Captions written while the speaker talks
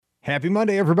Happy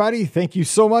Monday, everybody. Thank you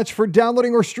so much for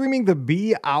downloading or streaming the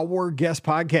Be Our Guest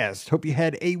podcast. Hope you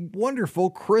had a wonderful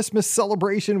Christmas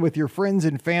celebration with your friends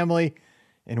and family.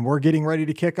 And we're getting ready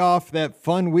to kick off that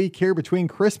fun week here between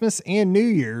Christmas and New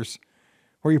Year's,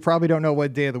 where you probably don't know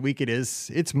what day of the week it is.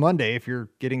 It's Monday if you're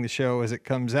getting the show as it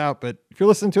comes out, but if you're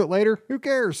listening to it later, who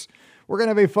cares? We're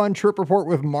going to have a fun trip report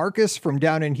with Marcus from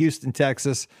down in Houston,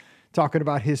 Texas, talking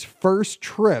about his first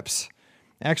trips.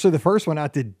 Actually, the first one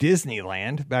out to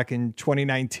Disneyland back in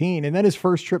 2019, and then his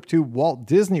first trip to Walt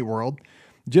Disney World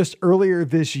just earlier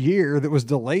this year that was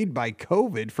delayed by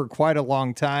COVID for quite a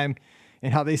long time,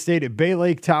 and how they stayed at Bay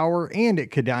Lake Tower and at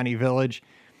Kidani Village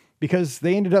because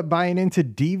they ended up buying into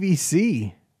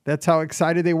DVC. That's how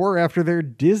excited they were after their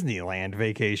Disneyland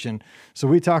vacation. So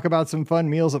we talk about some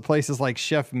fun meals at places like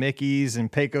Chef Mickey's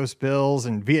and Pecos Bills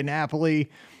and Via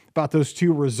Napoli, about those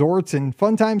two resorts and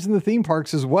fun times in the theme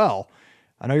parks as well.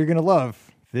 I know you're going to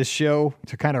love this show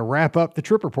to kind of wrap up the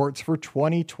trip reports for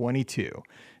 2022.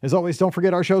 As always, don't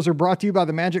forget our shows are brought to you by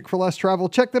the Magic for Less Travel.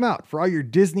 Check them out for all your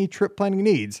Disney trip planning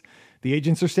needs. The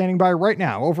agents are standing by right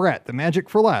now over at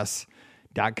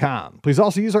themagicforless.com. Please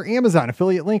also use our Amazon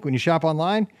affiliate link when you shop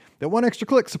online. That one extra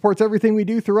click supports everything we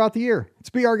do throughout the year.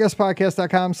 It's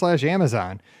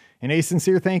beourguestpodcast.com/Amazon. And a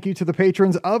sincere thank you to the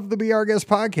patrons of the Be Our Guest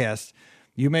Podcast.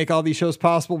 You make all these shows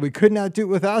possible. We could not do it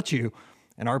without you.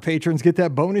 And our patrons get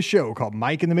that bonus show called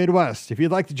Mike in the Midwest. If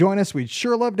you'd like to join us, we'd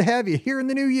sure love to have you here in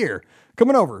the new year.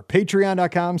 Coming over,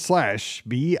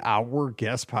 patreon.com/Be Our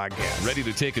Guest Podcast. Ready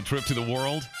to take a trip to the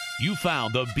world? You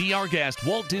found the Be Our Guest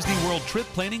Walt Disney World Trip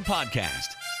Planning Podcast.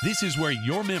 This is where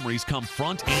your memories come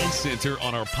front and center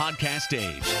on our podcast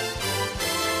stage.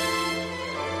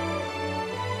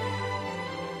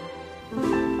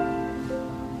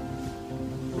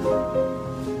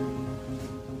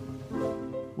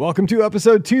 Welcome to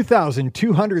episode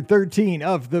 2213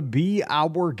 of the Be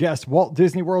Our Guest Walt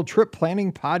Disney World Trip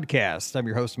Planning Podcast. I'm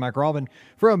your host, Mike Rallman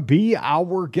from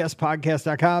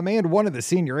BeOurGuestPodcast.com and one of the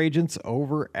senior agents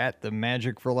over at the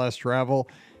Magic for Less Travel.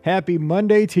 Happy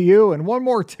Monday to you, and one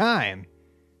more time,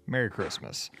 Merry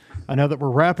Christmas. I know that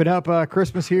we're wrapping up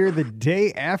Christmas here the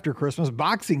day after Christmas,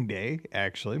 Boxing Day,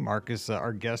 actually. Marcus,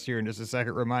 our guest here in just a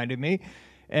second, reminded me.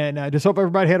 And I just hope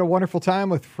everybody had a wonderful time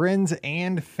with friends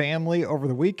and family over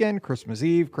the weekend, Christmas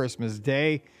Eve, Christmas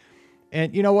Day.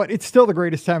 And you know what? It's still the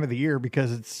greatest time of the year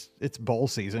because it's bowl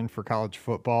season for college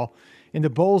football. And the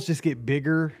bowls just get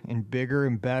bigger and bigger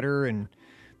and better. And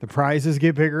the prizes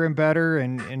get bigger and better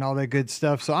and all that good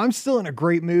stuff. So I'm still in a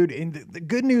great mood. And the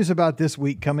good news about this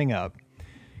week coming up,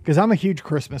 because I'm a huge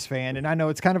Christmas fan, and I know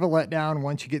it's kind of a letdown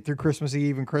once you get through Christmas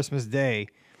Eve and Christmas Day.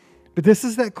 But this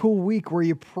is that cool week where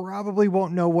you probably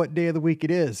won't know what day of the week it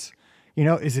is. You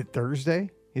know, is it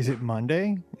Thursday? Is it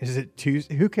Monday? Is it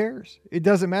Tuesday? Who cares? It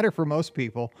doesn't matter for most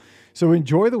people. So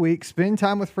enjoy the week, spend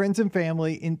time with friends and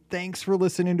family, and thanks for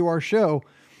listening to our show,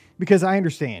 because I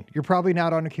understand you're probably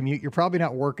not on a commute. You're probably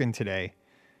not working today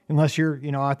unless you're,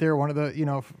 out there, one of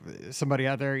the, somebody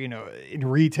out there, in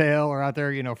retail or out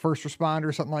there, first responder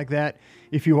or something like that.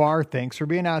 If you are, thanks for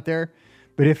being out there.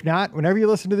 But if not, whenever you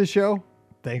listen to the show,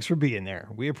 thanks for being there.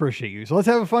 We appreciate you. So let's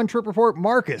have a fun trip report.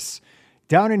 Marcus,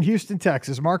 down in Houston,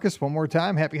 Texas. Marcus, one more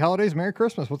time. Happy holidays. Merry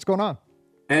Christmas. What's going on?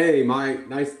 Hey, Mike.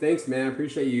 Nice. Thanks, man. I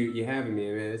appreciate you having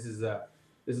me, man. This is a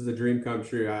dream come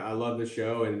true. I love the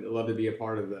show and love to be a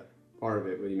part of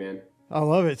it with you, man. I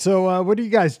love it. So what do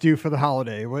you guys do for the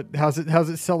holiday? How's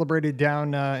it celebrated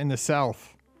down in the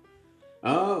South?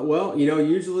 Well,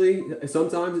 usually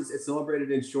sometimes it's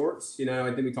celebrated in shorts.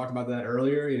 I think we talked about that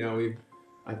earlier.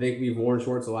 I think we've worn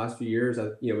shorts the last few years.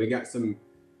 We got some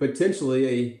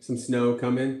snow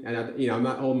coming, and I'm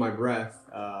not holding my breath.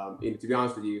 To be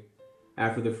honest with you,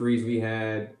 after the freeze we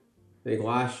had, I think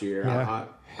last year, yeah.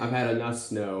 I've had enough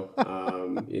snow.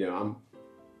 I'm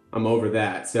over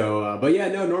that. So, but yeah,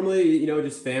 no. Normally,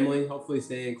 just family. Hopefully,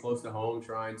 staying close to home,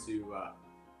 trying to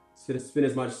spend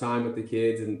as much time with the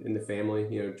kids and the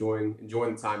family. Enjoying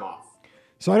the time off.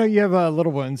 So I know you have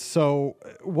little ones. So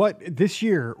this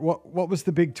year, what was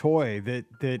the big toy that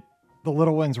the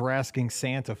little ones were asking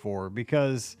Santa for?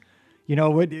 Because,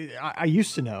 I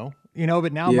used to know,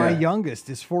 but now my youngest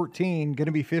is 14, going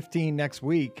to be 15 next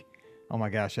week. Oh my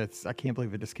gosh, I can't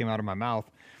believe it just came out of my mouth.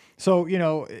 So,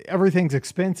 everything's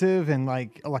expensive and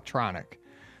like electronic.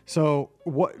 So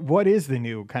what is the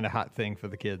new kind of hot thing for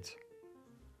the kids?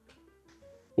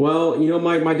 Well,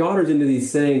 my daughter's into these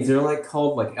things. They're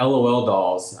called LOL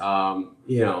dolls. I'm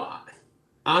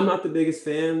not the biggest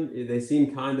fan. They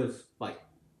seem kind of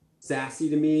sassy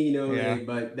to me, Yeah.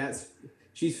 But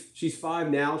she's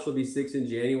 5 now. She'll be 6 in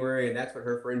January, and that's what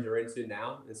her friends are into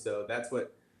now. And so that's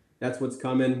what that's what's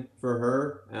coming for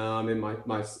her. And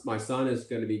my son is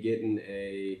going to be getting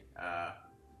a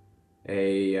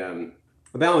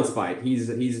balance bike.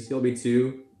 He'll be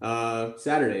 2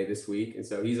 Saturday this week, and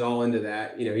so he's all into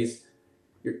that. You know, he's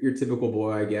your typical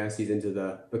boy, I guess. He's into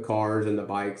the cars and the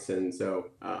bikes, and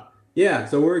so yeah.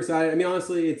 So we're excited. I mean,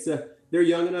 honestly, it's they're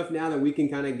young enough now that we can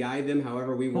kind of guide them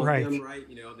however we want them, right?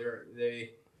 You know,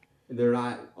 they're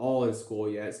not all in school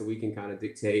yet, so we can kind of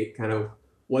dictate kind of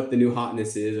what the new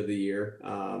hotness is of the year.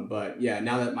 But yeah,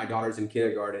 now that my daughter's in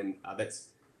kindergarten, that's,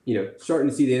 you know, starting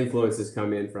to see the influences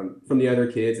come in from the other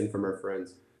kids and from her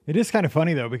friends. It is kind of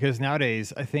funny though, because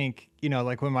nowadays I think, you know,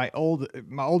 like when my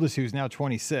oldest, who's now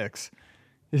 26,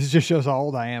 this just shows how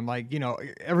old I am. Like, you know,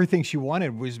 everything she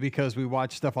wanted was because we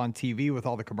watched stuff on TV with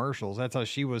all the commercials. That's how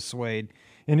she was swayed.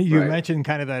 And you mentioned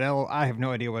kind of that I have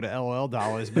no idea what an LOL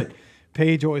doll is, but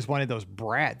Paige always wanted those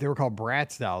They were called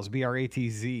Bratz dolls,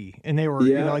 Bratz. And they were,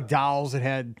 you know, like dolls that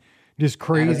had just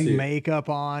crazy makeup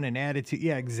on and attitude.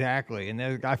 Yeah, exactly.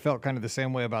 And I felt kind of the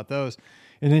same way about those.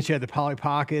 And then she had the Polly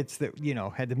Pockets that, you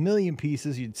know, had the million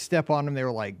pieces. You'd step on them. They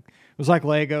were like, it was like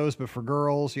Legos, but for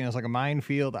girls. You know, it's like a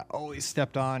minefield. I always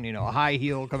stepped on, you know, a high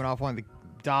heel coming off one of the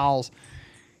dolls.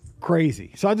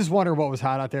 Crazy. So I just wonder what was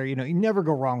hot out there. You know, you never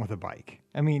go wrong with a bike.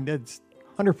 I mean, that's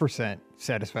 100%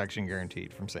 satisfaction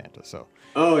guaranteed from Santa. So.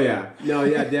 Oh yeah, no,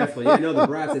 yeah, definitely. Yeah, no, the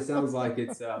Bratz. It sounds like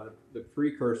it's the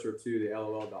precursor to the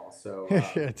LOL doll. So.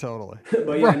 Yeah, totally.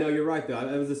 But yeah, no, you're right though.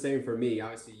 It was the same for me.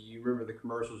 Obviously, you remember the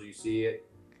commercials, you see it.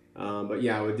 But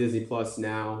yeah, with Disney Plus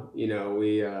now, you know,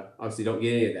 we obviously don't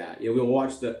get any of that. You know, we'll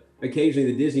watch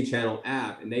occasionally the Disney Channel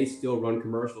app, and they still run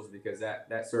commercials because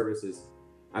that service is,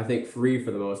 I think, free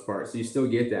for the most part. So you still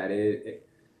get that, and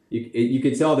you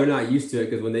can tell they're not used to it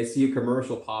because when they see a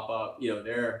commercial pop up, you know,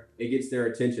 it gets their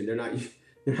attention. They're not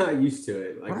used to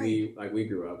it like we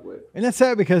grew up with. And that's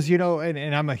sad because, you know,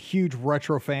 and I'm a huge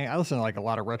retro fan. I listen to like a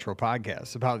lot of retro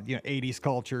podcasts about, you know, 80s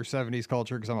culture, 70s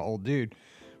culture because I'm an old dude.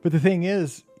 But the thing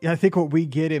is, I think what we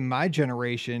get in my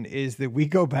generation is that we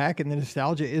go back and the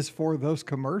nostalgia is for those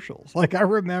commercials. Like I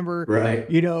remember,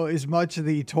 you know, as much of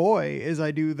the toy as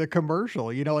I do the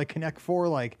commercial, you know, like Connect 4,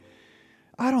 like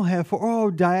I don't have 4. Oh,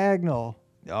 diagonal.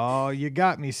 Oh, you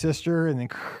got me, sister. And then,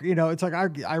 you know, it's like,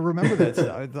 I remember that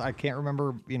stuff. I can't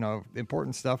remember, you know,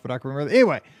 important stuff, but I can remember.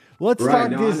 Anyway, let's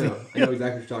talk Disney. I know exactly what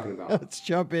you're talking about. Let's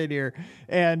jump in here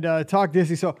and talk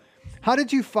Disney. So how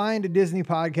did you find a Disney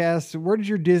podcast? Where did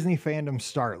your Disney fandom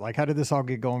start? Like, how did this all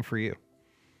get going for you?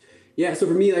 Yeah, so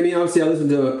for me, I mean, obviously I listen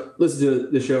to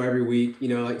the show every week, you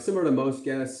know, like similar to most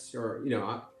guests, or, you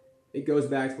know, it goes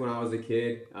back to when I was a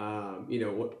kid. You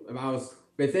know,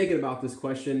 been thinking about this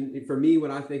question. For me,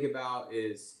 what I think about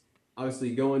is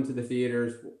obviously going to the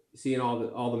theaters, seeing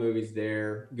all the movies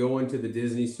there, going to the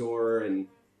Disney store and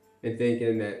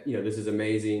thinking that, you know, this is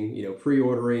amazing, you know,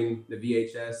 pre-ordering the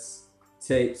VHS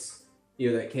tapes, you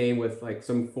know, that came with like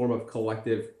some form of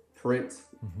collective print.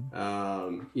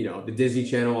 You know, the Disney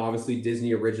Channel, obviously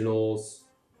Disney originals.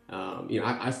 You know,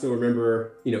 I still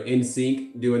remember, you know,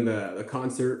 NSYNC doing the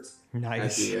concert at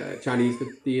the Chinese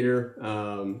theater,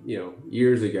 you know,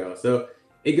 years ago. So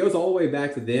it goes all the way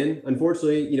back to then.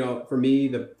 Unfortunately, you know, for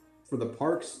me, for the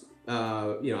parks, you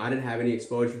know, I didn't have any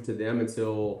exposure to them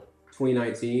until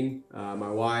 2019. My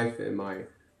wife and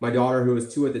my daughter, who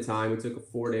was 2 at the time, we took a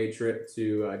 4-day trip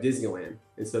to Disneyland.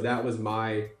 And so that was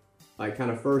my like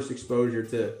kind of first exposure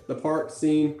to the park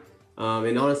scene.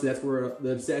 And honestly, that's where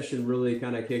the obsession really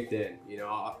kind of kicked in. You know,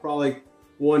 I probably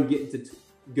getting to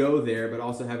go there, but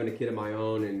also having a kid of my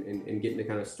own and getting to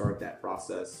kind of start that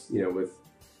process, you know,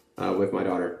 with my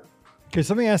daughter. Okay,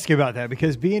 so let me ask you about that,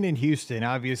 because being in Houston,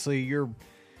 obviously you're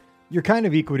kind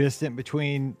of equidistant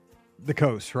between the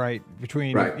coasts, right?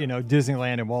 Between, you know,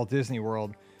 Disneyland and Walt Disney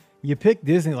World. You picked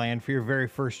Disneyland for your very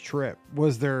first trip.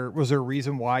 Was there a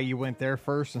reason why you went there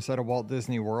first instead of Walt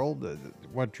Disney World?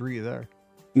 What drew you there?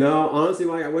 No, honestly,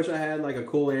 Mike, I wish I had like a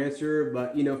cool answer,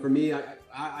 but you know, for me,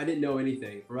 I didn't know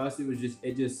anything. For us,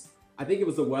 it just I think it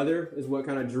was the weather is what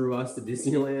kind of drew us to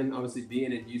Disneyland. Obviously,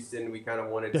 being in Houston, we kind of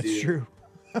wanted to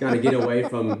kind of get away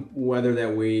from weather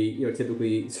that we, you know,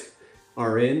 typically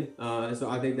are in. So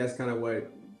I think that's kind of what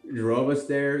drove us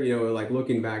there. You know, like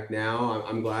looking back now,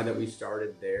 I'm glad that we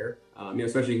started there. You know,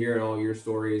 especially hearing all your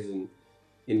stories and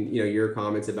you know, your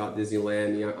comments about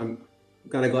Disneyland. You know, I'm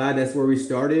kind of glad that's where we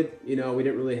started. You know, we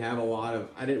didn't really have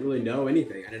I didn't really know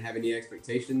anything. I didn't have any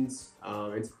expectations.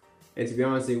 And to be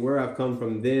honest, where I've come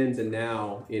from then to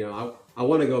now, you know, I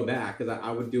want to go back because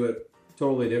I would do it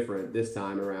totally different this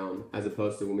time around as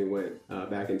opposed to when we went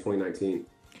back in 2019.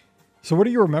 So what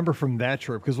do you remember from that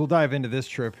trip? Because we'll dive into this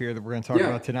trip here that we're going to talk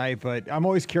about tonight. But I'm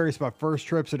always curious about first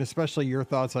trips and especially your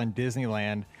thoughts on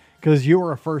Disneyland. because you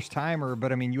were a first timer,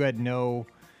 but I mean, you had no,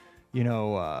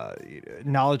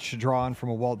 knowledge to draw on from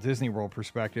a Walt Disney World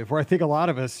perspective, where I think a lot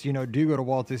of us, do go to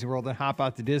Walt Disney World and hop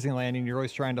out to Disneyland, and you're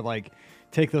always trying to like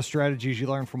take those strategies you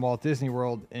learn from Walt Disney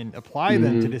World and apply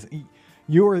them to Disney.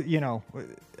 You were,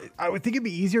 I would think it'd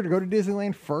be easier to go to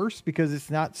Disneyland first because it's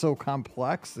not so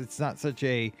complex. It's not such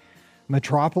a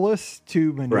metropolis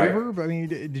to maneuver. Right. But I mean,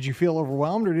 did you feel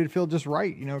overwhelmed, or did it feel just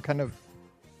right? Kind of,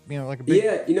 like a big...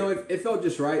 Yeah, it felt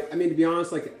just right. I mean, to be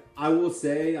honest, like I will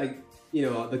say, like,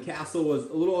 the castle was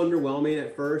a little underwhelming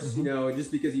at first,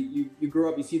 just because you grow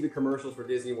up, you see the commercials for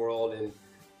Disney World, and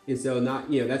so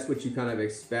not, that's what you kind of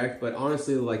expect. But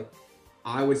honestly, like,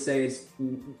 I would say it's,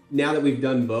 now that we've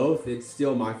done both, it's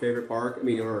still my favorite park. I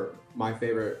mean, or my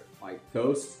favorite, like,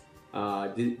 coast.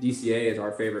 DCA is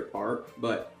our favorite park,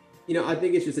 but I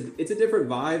think it's just it's a different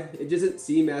vibe. It doesn't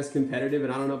seem as competitive,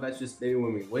 and I don't know if that's just maybe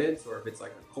when we went or if it's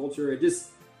like a culture. It just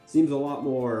seems a lot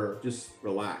more just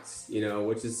relaxed,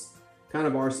 which is kind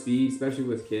of our speed, especially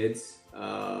with kids.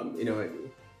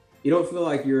 You don't feel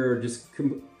like you're just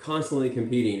constantly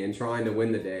competing and trying to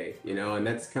win the day, and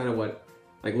that's kind of what,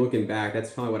 like, looking back,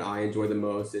 that's probably what I enjoy the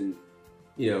most. And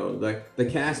like the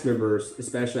cast members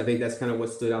especially, I think that's kind of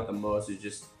what stood out the most, is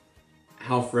just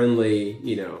how friendly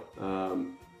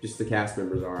just the cast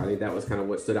members are. I think that was kind of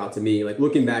what stood out to me, like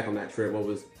looking back on that trip. What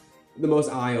was the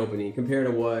most eye-opening compared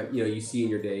to what you see in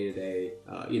your day-to-day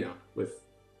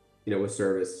with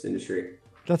service industry.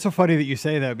 That's so funny that you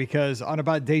say that, because on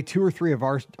about day 2 or 3 of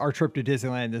our trip to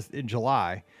Disneyland in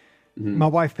July, my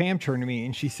wife Pam turned to me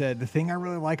and she said, the thing I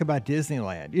really like about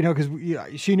Disneyland,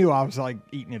 because she knew I was like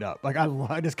eating it up. Like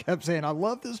I just kept saying, I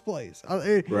love this place.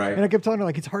 Right. And I kept telling her,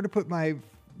 like, it's hard to put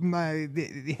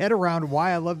the head around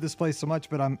why I love this place so much,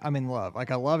 but I'm in love.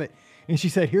 Like, I love it. And she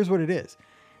said, here's what it is.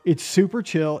 It's super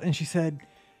chill. And she said,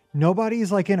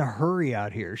 nobody's like in a hurry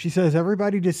out here. She says,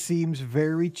 everybody just seems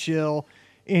very chill.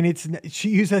 And she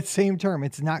used that same term.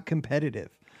 It's not competitive.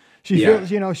 She feels,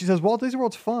 she says, Walt Disney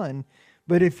World's fun,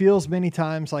 but it feels many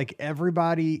times like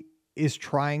everybody is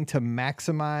trying to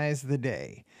maximize the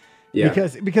day. Yeah.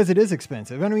 Because it is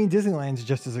expensive. I mean, Disneyland's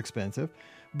just as expensive,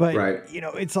 but right.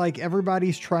 It's like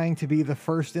everybody's trying to be the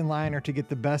first in line, or to get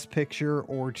the best picture,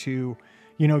 or to,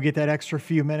 get that extra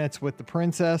few minutes with the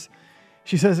princess.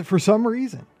 She says it for some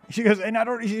reason. She goes, and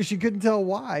she couldn't tell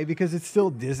why, because it's still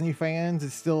Disney fans.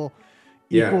 It's still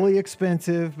equally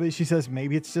expensive, but she says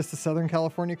maybe it's just the Southern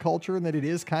California culture and that it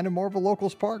is kind of more of a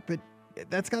locals park, but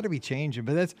that's got to be changing.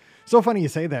 But that's so funny you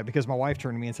say that, because my wife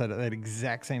turned to me and said that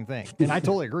exact same thing. And I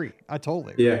totally agree.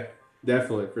 Yeah,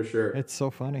 definitely. For sure. It's so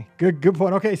funny. Good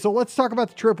point. Okay. So let's talk about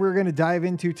the trip we're going to dive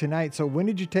into tonight. So when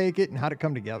did you take it and how did it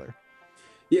come together?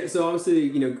 Yeah. So obviously,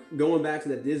 going back to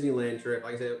that Disneyland trip,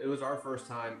 like I said, it was our first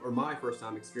time, or my first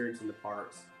time, experiencing the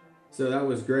parks. So that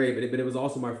was great, but it was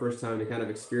also my first time to kind of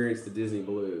experience the Disney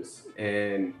blues.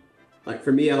 And like,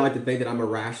 for me, I like to think that I'm a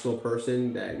rational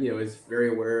person that, is very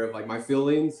aware of like my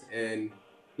feelings and,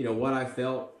 what I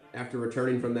felt after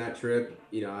returning from that trip.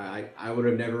 I would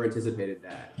have never anticipated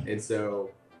that. And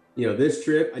so, this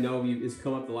trip, I know it's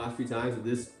come up the last few times, but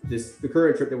the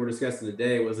current trip that we're discussing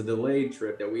today was a delayed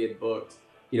trip that we had booked,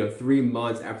 3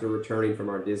 months after returning from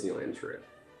our Disneyland trip.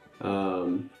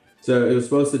 So it was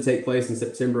supposed to take place in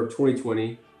September of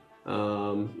 2020,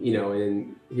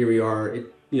 and here we are.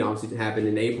 It, obviously it happened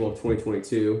in April of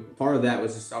 2022. Part of that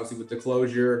was just obviously with the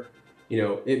closure,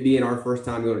 it being our first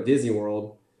time going to Disney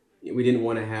World. We didn't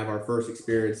want to have our first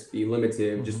experience be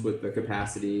limited just with the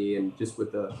capacity and just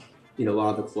with the, a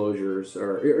lot of the closures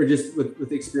or just with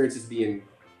the experiences being,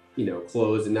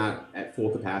 closed and not at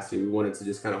full capacity. We wanted to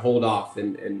just kind of hold off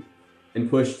and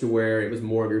push to where it was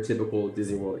more of your typical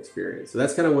Disney World experience. So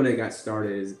that's kind of when it got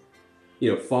started, is,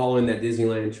 following that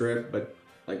Disneyland trip, but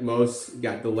like most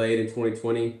got delayed in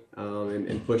 2020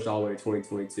 and pushed all the way to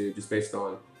 2022, just based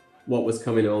on what was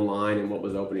coming online and what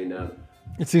was opening up.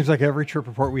 It seems like every trip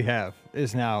report we have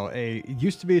is now it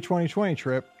used to be a 2020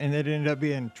 trip and it ended up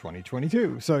being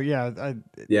 2022. So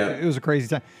it was a crazy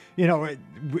time.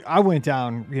 I went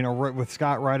down, with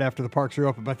Scott right after the parks were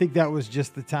open, but I think that was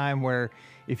just the time where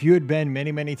if you had been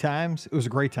many, many times, it was a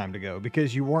great time to go,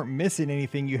 because you weren't missing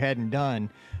anything you hadn't done.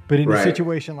 But in a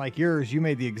situation like yours, you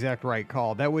made the exact right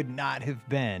call. That would not have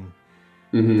been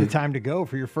the time to go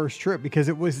for your first trip, because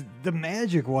the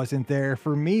magic wasn't there.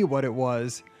 For me, what it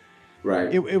was,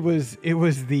 it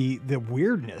was the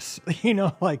weirdness,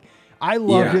 like I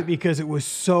loved it because it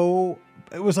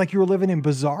was like you were living in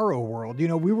Bizarro world.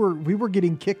 We were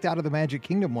getting kicked out of the Magic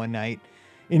Kingdom one night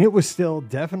and it was still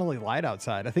definitely light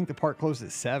outside. I think the park closed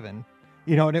at 7,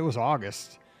 and it was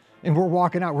August and we're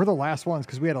walking out. We're the last ones,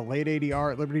 cause we had a late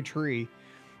ADR at Liberty Tree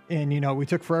And, we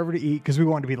took forever to eat because we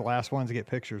wanted to be the last ones to get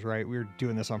pictures, right? We were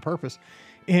doing this on purpose.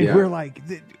 And Yeah. we're like,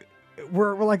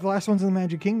 we're like the last ones in the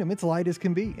Magic Kingdom. It's light as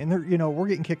can be. And they're, we're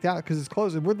getting kicked out because it's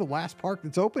closed. And we're the last park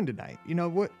that's open tonight.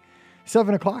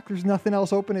 7:00, there's nothing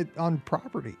else open on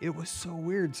property. It was so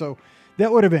weird. So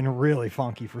that would have been really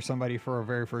funky for somebody for a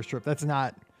very first trip. That's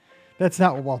not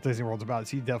what Walt Disney World's about.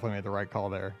 So you definitely made the right call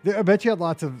there. I bet you had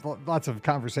lots of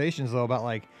conversations though about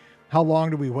like, how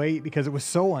long do we wait? Because it was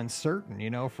so uncertain,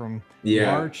 from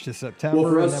March to September.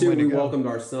 Well, for us too, we welcomed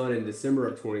our son in December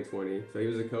of 2020, so he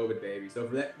was a COVID baby. So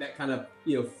for that kind of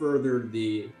furthered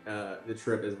the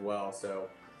trip as well. So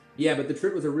yeah, but the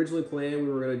trip was originally planned.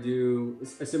 We were going to do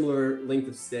a similar length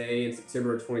of stay in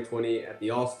September of 2020 at the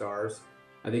All Stars.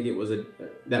 I think it was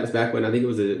that was back when I think it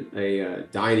was a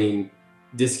dining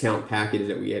discount package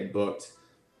that we had booked.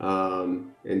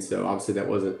 And so obviously that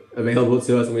wasn't available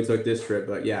to us when we took this trip,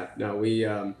 but yeah, no, we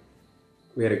had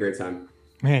a great time.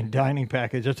 Man, dining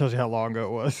package. That tells you how long ago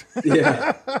it was.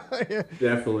 Yeah,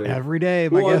 definitely. Every day.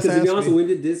 Because to be honest, when we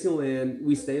did Disneyland,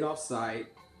 we stayed off site.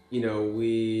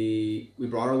 We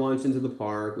brought our lunch into the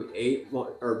park. We ate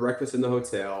our breakfast in the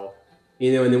hotel,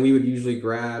 and then we would usually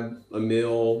grab a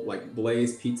meal like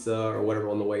Blaze Pizza or whatever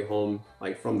on the way home,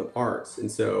 like from the parks.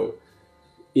 And so,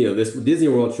 this Disney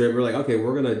World trip, we're like, okay,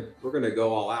 we're gonna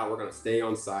go all out. We're gonna stay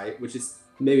on site, which is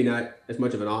maybe not as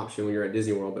much of an option when you're at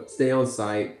Disney World, but stay on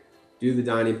site, do the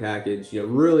dining package,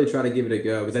 really try to give it a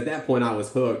go. Because at that point I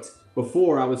was hooked.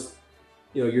 Before I was,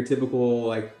 your typical,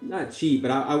 like, not cheap,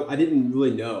 but I didn't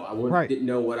really know. Didn't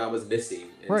know what I was missing.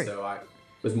 And so I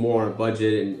was more on a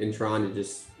budget and trying to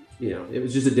just, it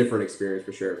was just a different experience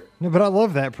for sure. No, but I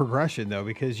love that progression though,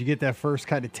 because you get that first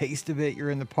kind of taste of it. You're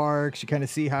in the parks, you kind of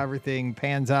see how everything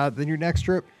pans out. Then your next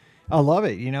trip, I love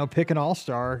it. Pick an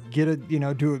all-star, do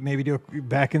it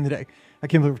back in the day. I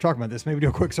can't believe we're talking about this. Maybe do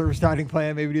a quick service dining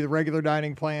plan, maybe do the regular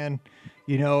dining plan,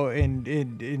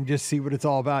 and just see what it's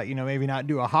all about. Maybe not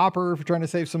do a hopper if you're trying to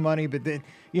save some money, but then,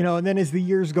 and then as the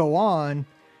years go on,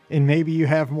 and maybe you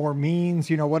have more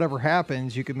means, whatever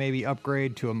happens, you could maybe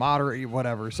upgrade to a moderate,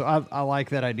 whatever. So I like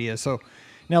that idea. So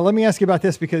now let me ask you about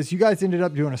this, because you guys ended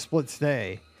up doing a split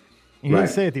stay. You didn't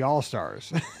stay at the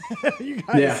All-Stars. You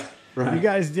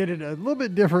guys did it a little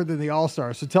bit different than the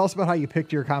All-Stars. So tell us about how you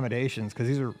picked your accommodations, because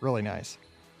these are really nice.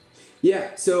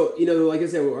 Yeah. So, like I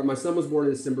said, my son was born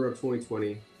in December of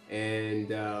 2020. And,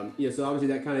 so obviously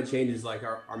that kind of changes like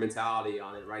our mentality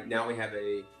on it. Right now we have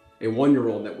a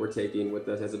 1-year-old that we're taking with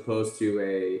us as opposed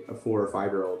to a 4 or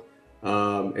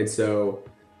 5-year-old. And so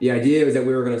the idea was that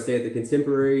we were going to stay at the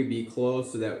Contemporary, be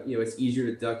close so that, it's easier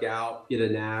to duck out, get a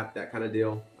nap, that kind of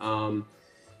deal.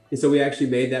 And so we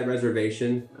actually made that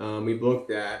reservation. We booked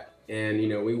that and,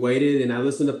 we waited, and I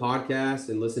listened to podcasts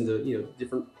and listened to,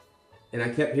 different, and I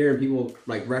kept hearing people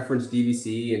like reference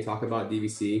DVC and talk about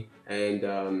DVC.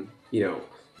 And,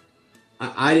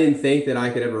 I didn't think that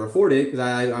I could ever afford it because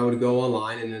I would go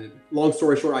online, and then long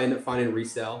story short, I ended up finding a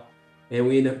resale, and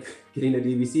we ended up getting a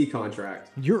DVC contract.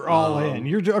 You're all in.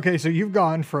 You're okay. So you've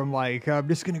gone from like, I'm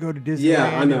just going to go to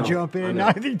Disneyland and jump in.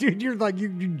 I think, dude, you're like, you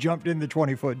jumped in the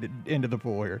 20-foot into the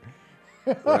pool here.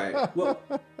 Right. Well,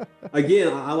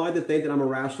 again, I like to think that I'm a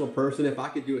rational person. If I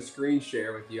could do a screen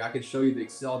share with you, I could show you the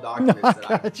Excel documents that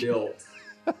I built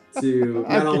to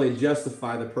not only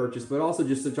justify the purchase, but also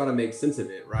just to try to make sense of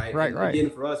it. Right. Right. Again,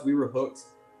 for us, we were hooked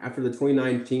after the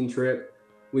 2019 trip.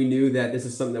 We knew that this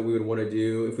is something that we would want to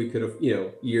do if we could have,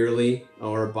 yearly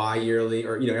or bi-yearly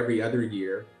or, every other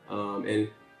year. And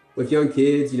with young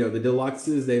kids, the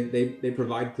deluxes, they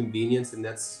provide convenience, and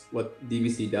that's what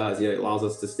DVC does. It allows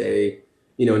us to stay,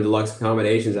 in deluxe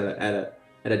accommodations at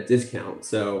a discount.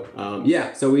 So,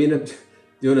 so we ended up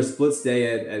doing a split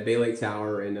stay at Bay Lake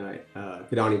Tower in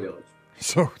Kidani Village.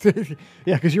 So,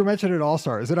 yeah, because you mentioned it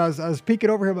All-Stars, and I was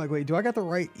peeking over here, I'm like, wait, do I got the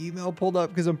right email pulled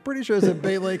up? Because I'm pretty sure it's at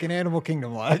Bay Lake and Animal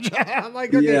Kingdom Lodge. I'm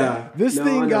like, okay, this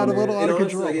thing got a little out of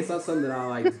control. Like, it's not something that I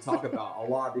like to talk about a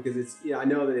lot because I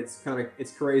know that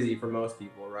it's crazy for most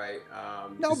people, right?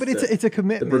 No, but it's a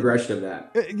commitment. The progression of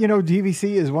that.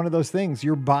 DVC is one of those things.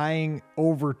 You're buying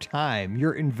over time.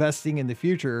 You're investing in the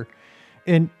future,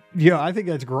 and I think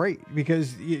that's great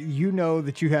because you know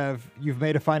that you've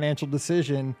made a financial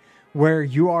decision where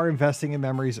you are investing in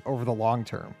memories over the long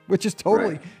term, which is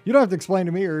totally, you don't have to explain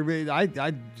to me, or I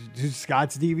do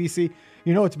Scott's DVC.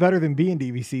 It's better than being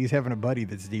DVC is having a buddy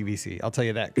that's DVC. I'll tell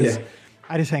you that. Cause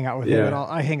I just hang out with him.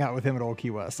 I hang out with him at Old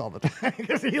Key West all the time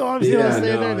because he loves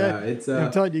staying there.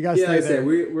 I'm telling you guys, like I said,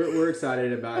 we're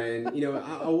excited about it. And,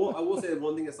 I will say that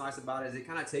one thing that's nice about it is it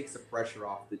kind of takes the pressure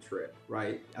off the trip,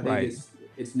 right? I think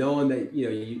it's knowing that,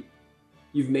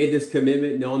 you've made this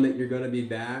commitment knowing that you're going to be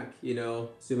back,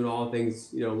 assuming all things,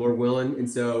 Lord willing. And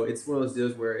so it's one of those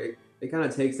deals where it kind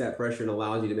of takes that pressure and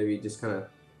allows you to maybe just kind of,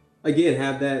 again,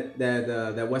 have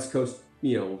that West Coast,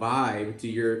 vibe to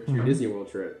your Disney World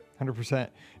trip. 100%.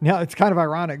 Now, it's kind of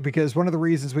ironic because one of the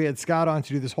reasons we had Scott on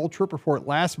to do this whole trip report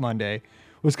last Monday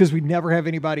was because we never have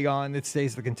anybody on that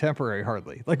stays the Contemporary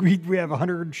hardly. Like we have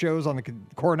 100 shows on the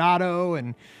Coronado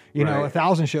and,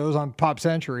 1,000 shows on Pop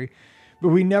Century, but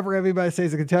we never have anybody that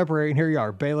stays the Contemporary. And here you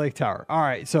are, Bay Lake Tower. All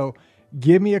right. So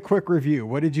give me a quick review.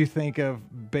 What did you think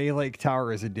of Bay Lake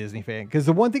Tower as a Disney fan? Because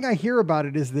the one thing I hear about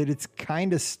it is that it's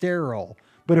kind of sterile,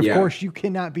 but of course you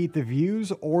cannot beat the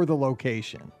views or the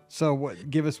location. So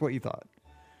give us what you thought.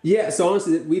 Yeah. So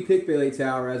honestly, we picked Bay Lake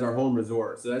Tower as our home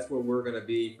resort. So that's where we're going to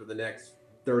be for the next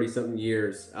 30 something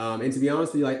years. And to be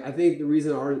honest with you, I think the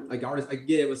reason ours,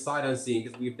 again, it was sight unseen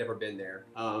because we've never been there.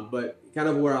 But kind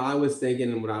of where I was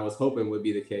thinking and what I was hoping would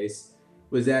be the case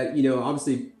was that,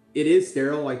 obviously it is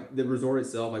sterile, like the resort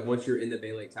itself, like once you're in the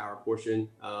Bay Lake Tower portion,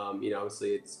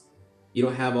 obviously you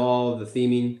don't have all the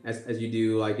theming as you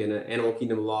do like in an Animal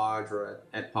Kingdom Lodge or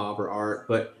at Pop or Art.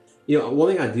 But, one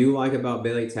thing I do like about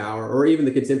Bay Lake Tower, or even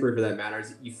the Contemporary for that matter,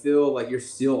 is you feel like you're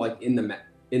still like in the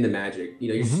magic,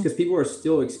 because people are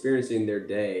still experiencing their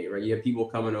day, right? You have people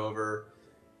coming over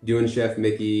doing Chef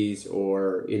Mickey's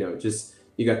or, just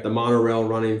you got the monorail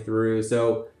running through.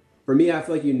 So for me, I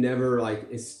feel like you never like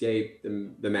escape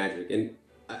the magic. And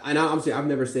obviously I've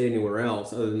never stayed anywhere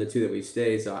else other than the two that we've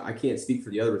stayed. So I can't speak for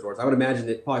the other resorts. I would imagine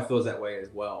it probably feels that way as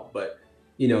well. But,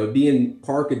 being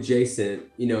park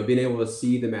adjacent, being able to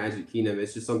see the Magic Kingdom,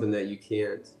 it's just something that you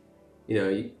can't,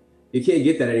 you can't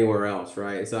get that anywhere else,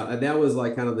 right? So that was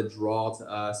like kind of the draw to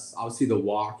us. Obviously the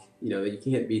walk, you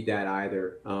can't beat that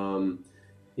either.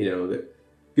 The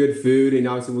good food, and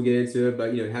obviously we'll get into it,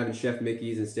 but having Chef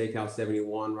Mickey's and Steakhouse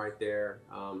 71 right there.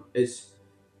 It's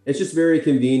just very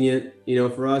convenient.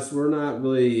 For us, we're not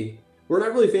really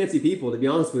fancy people, to be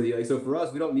honest with you. Like, so for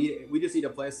us, we just need a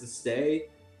place to stay,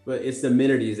 but it's the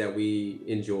amenities that we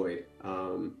enjoyed.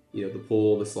 The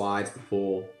pool, the slides, the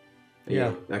pool.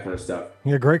 That kind of stuff.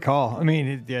 Yeah, great call. I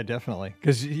mean, definitely.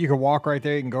 Because you can walk right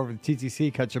there. You can go over to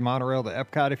TTC, catch a monorail to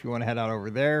Epcot if you want to head out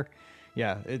over there.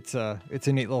 Yeah, it's a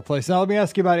neat little place. Now, let me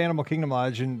ask you about Animal Kingdom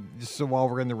Lodge, and just so while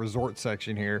we're in the resort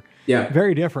section here. Yeah.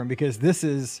 Very different because this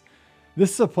is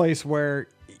a place where,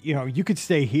 you could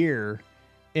stay here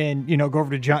and, go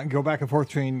over to go back and forth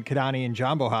between Kidani and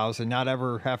Jambo House and not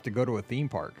ever have to go to a theme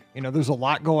park. There's a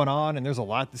lot going on and there's a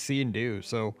lot to see and do.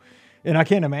 So, and I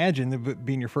can't imagine that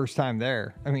being your first time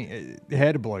there. I mean, it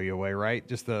had to blow you away, right?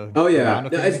 Just the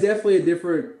it's definitely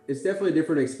a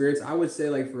different experience. I would say,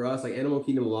 like for us, like Animal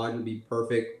Kingdom Lodge would be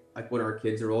perfect, like when our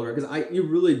kids are older, because you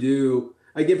really do.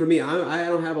 Again, for me, I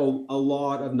don't have a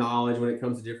lot of knowledge when it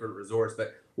comes to different resorts,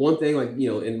 but one thing, like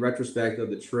in retrospect of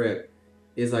the trip,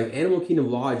 is like Animal Kingdom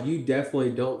Lodge, you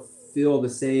definitely don't feel the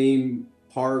same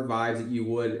park vibes that you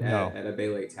would at a Bay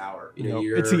Lake Tower.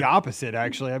 It's the opposite,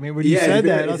 actually. I mean, when you said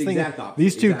that, I was thinking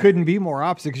these two couldn't be more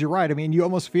opposite, because you're right. I mean, you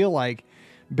almost feel like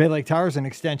Bay Lake Tower is an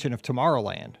extension of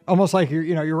Tomorrowland, almost like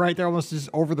you're right there, almost just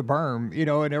over the berm,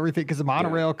 and everything, because the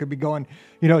monorail could be going,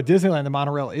 at Disneyland, the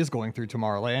monorail is going through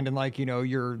Tomorrowland, and like,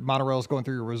 your monorail is going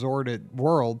through your resort at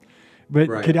World. But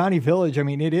Kidani Village, I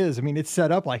mean, it's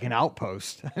set up like an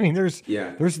outpost. I mean, there's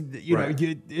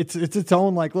it's its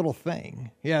own like little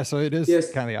thing. Yeah. So it is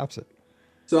kind of the opposite.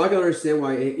 So I can understand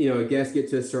why, guests get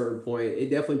to a certain point. It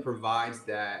definitely provides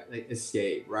that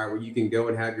escape, right? Where you can go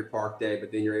and have your park day, but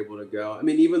then you're able to go. I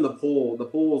mean, even the pool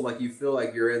is like, you feel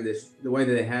like you're in the way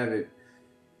that they have it,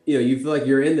 you feel like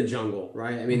you're in the jungle,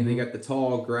 right? I mean, they got the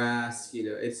tall grass,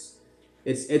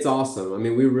 it's awesome. I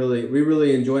mean, we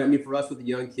really enjoy it. I mean, for us with the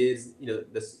young kids,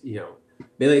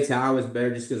 Bay Lake Tower was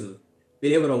better just because of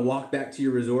being able to walk back to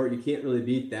your resort. You can't really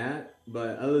beat that.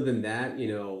 But other than that,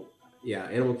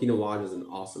 Animal Kingdom Lodge is an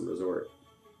awesome resort.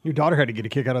 Your daughter had to get a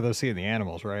kick out of those seeing the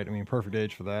animals, right? I mean, perfect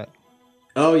age for that.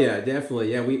 Oh yeah,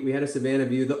 definitely. Yeah, we had a Savannah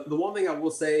view. The one thing I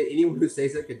will say, anyone who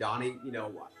stays at Kidani,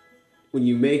 when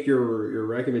you make your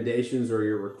recommendations or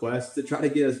your requests, to try to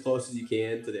get as close as you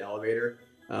can to the elevator.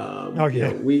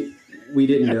 We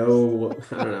didn't know.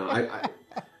 I don't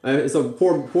know. So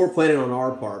poor planning on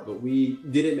our part, but we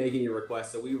didn't make any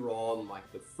requests. So we were on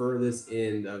like the furthest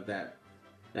end of that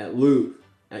loop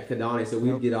at Kidani. So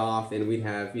we'd get off and we'd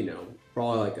have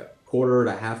probably like a quarter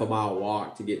to half a mile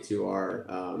walk to get to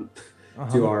our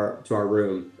to our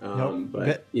room.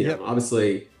 But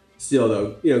obviously, still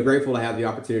though, grateful to have the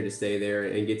opportunity to stay there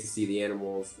and get to see the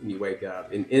animals when you wake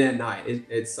up. And at night,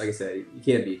 it's like I said, you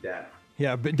can't beat that.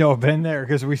 Yeah, but no, been there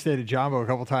because we stayed at Jambo a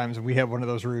couple times, and we had one of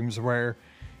those rooms where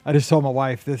I just told my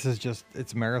wife this is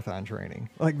it's marathon training.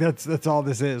 Like that's all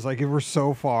this is. Like if we're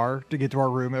so far to get to our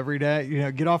room every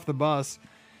day, get off the bus.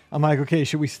 I'm like, okay,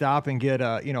 should we stop and get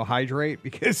hydrate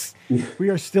because we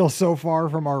are still so far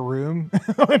from our room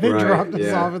when they dropped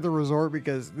us off at the resort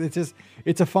because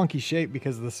it's a funky shape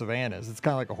because of the savannas. It's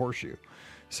kind of like a horseshoe.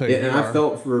 So yeah, and I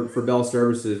felt for Bell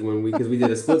Services because we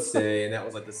did a split stay and that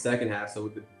was like the second half.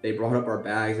 So they brought up our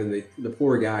bags and the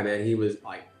poor guy, man, he was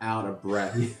like out of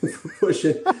breath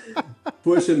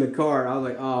pushing the cart. I was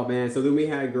like, oh man. So then we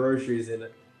had groceries and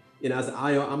I was like,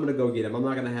 I'm gonna go get them. I'm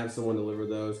not gonna have someone deliver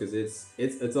those because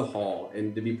it's a haul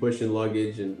and to be pushing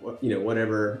luggage and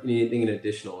whatever anything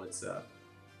additional,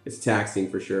 it's taxing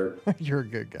for sure. You're a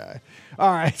good guy.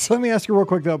 All right, so let me ask you real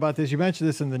quick though about this. You mentioned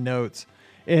this in the notes.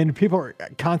 And people are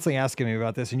constantly asking me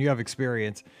about this, and you have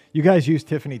experience. You guys use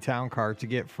Tiffany Town Car to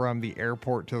get from the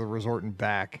airport to the resort and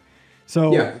back.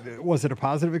 So was it a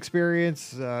positive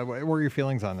experience? What were your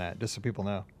feelings on that, just so people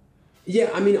know? Yeah,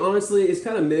 I mean, honestly, it's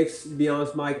kind of mixed, to be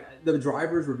honest, Mike. The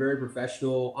drivers were very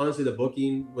professional. Honestly, the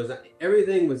booking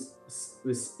everything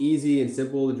was easy and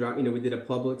simple to drive. We did a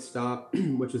public stop,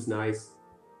 which was nice.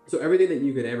 So everything that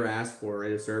you could ever ask for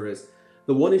in a service.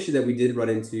 The one issue that we did run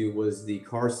into was the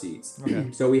car seats.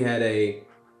 Okay. So we had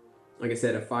like I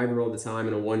said, a 5-year-old at the time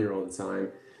and a 1-year-old at the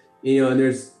time. And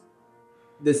there's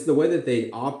the way that they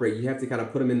operate, you have to kind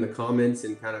of put them in the comments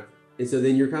and so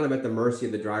then you're kind of at the mercy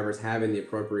of the drivers having the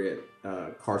appropriate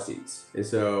car seats. And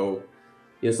so,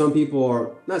 some people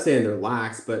are not saying they're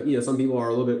lax, but some people are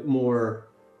a little bit more,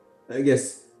 I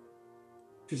guess,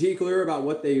 particular about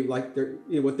what they like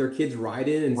what their kids ride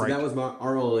in, and so that was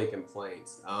our only complaint.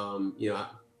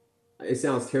 It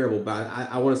sounds terrible, but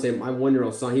I want to say my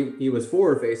 1-year-old son, he was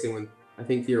forward facing when I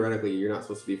think theoretically you're not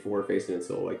supposed to be forward facing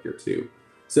until like year 2.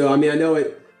 So I mean I know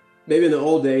it maybe in the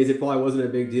old days it probably wasn't a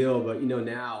big deal, but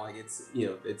now like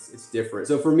it's different.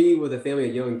 So for me with a family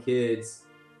of young kids,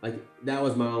 like that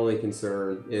was my only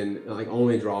concern and like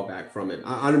only drawback from it.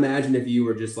 I'd imagine if you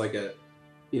were just like a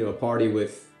party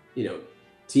with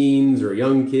teens or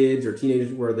young kids or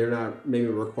teenagers where they're not maybe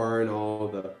requiring all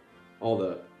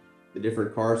the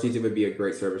different car seats, it would be a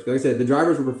great service. Like I said, the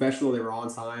drivers were professional. They were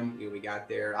on time. We got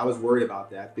there. I was worried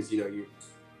about that because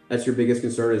that's your biggest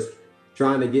concern is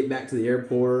trying to get back to the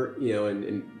airport,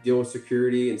 and deal with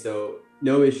security. And so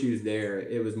no issues there.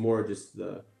 It was more just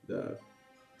the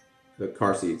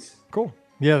car seats. Cool.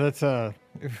 Yeah, that's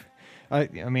I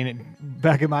mean,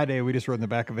 back in my day, we just rode in the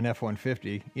back of an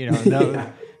F-150,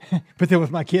 But then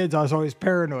with my kids, I was always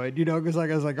paranoid, because I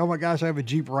was like, oh my gosh, I have a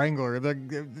Jeep Wrangler, and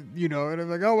I'm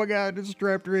like, oh my God, it's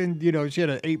strapped her in, she had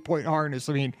an 8-point harness.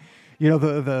 I mean,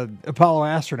 the Apollo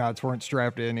astronauts weren't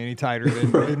strapped in any tighter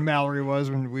than Mallory was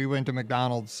when we went to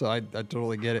McDonald's. So I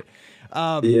totally get it.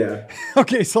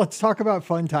 Okay, so let's talk about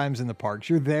fun times in the parks.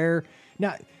 You're there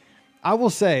now. I will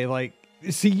say,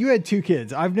 you had 2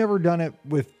 kids. I've never done it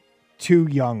with 2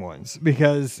 young ones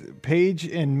because Paige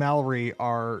and Mallory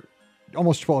are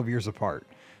almost 12 years apart.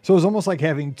 So it was almost like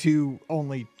having 2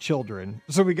 only children.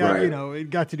 So we got, it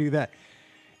got to do that.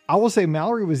 I will say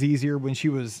Mallory was easier when she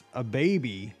was a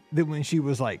baby than when she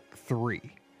was like 3,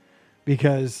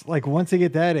 because once they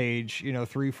get that age,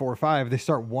 3, 4, 5, they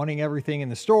start wanting everything in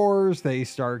the stores. They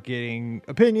start getting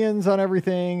opinions on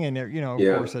everything. And of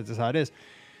course that's just how it is.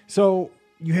 So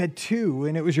you had 2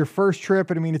 and it was your first trip.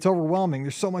 And I mean, it's overwhelming.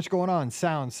 There's so much going on,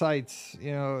 sound, sights,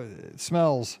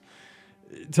 smells.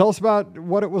 Tell us about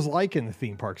what it was like in the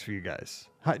theme parks for you guys.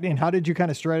 How did you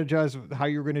kind of strategize how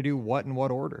you were going to do what in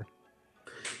what order?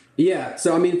 Yeah.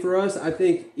 So, I mean, for us, I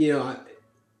think,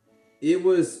 it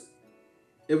was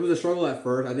a struggle at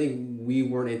first. I think we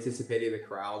weren't anticipating the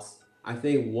crowds. I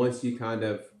think once you kind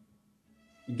of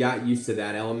got used to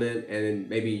that element and then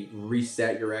maybe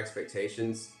reset your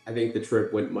expectations, I think the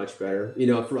trip went much better.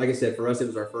 Like I said, for us, it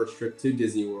was our first trip to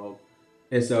Disney World.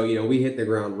 And so, we hit the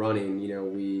ground running.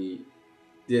 We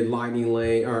did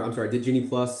did Genie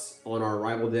Plus on our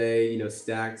arrival day,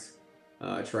 stacked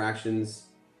attractions,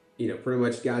 pretty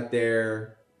much got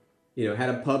there, had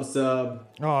a pub sub.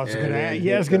 Oh, I was going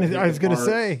to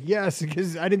say, yes,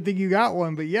 because I didn't think you got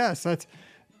one, but yes, that's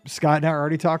Scott and I are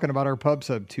already talking about our pub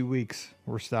sub. 2 weeks.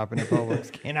 We're stopping at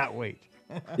Publix. Cannot wait.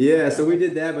 Yeah, so we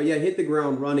did that, but hit the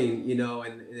ground running,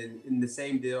 and in the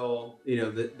same deal,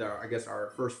 I guess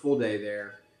our first full day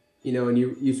there, and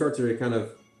you start to kind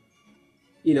of,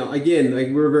 again, like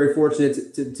we were very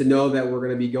fortunate to know that we're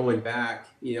going to be going back,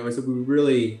 and so we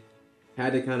really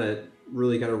had to kind of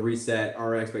reset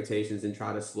our expectations and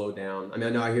try to slow down. I mean, I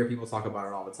know I hear people talk about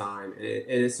it all the time, and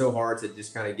it's so hard to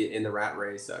just kind of get in the rat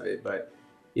race of it, but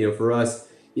for us,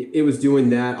 it was doing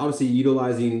that. Obviously,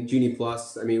 utilizing Genie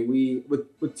Plus. I mean, we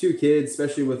with 2 kids,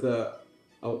 especially with a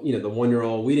the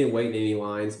 1-year-old, we didn't wait in any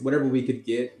lines. Whatever we could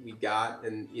get, we got,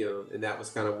 and and that was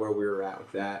kind of where we were at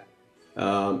with that.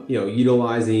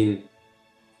 Utilizing,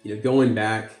 going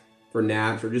back for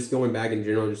naps or just going back in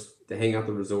general, just to hang out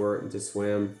the resort and to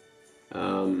swim.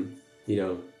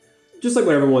 Just like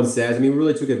what everyone says. I mean, we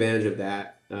really took advantage of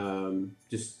that.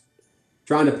 Just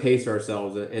trying to pace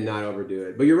ourselves and not overdo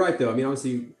it. But you're right, though. I mean,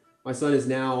 obviously, my son is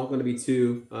now going to be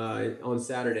 2 on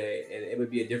Saturday, and it would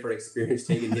be a different experience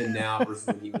taking him now versus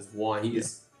when he was 1.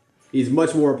 He's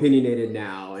much more opinionated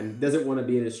now and doesn't want to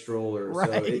be in a stroller. Right.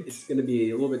 So it's going to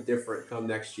be a little bit different come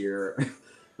next year.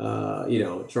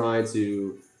 Trying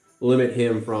to limit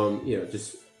him from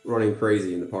just running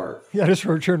crazy in the park. Yeah, I just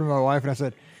returned to my wife and I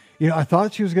said, I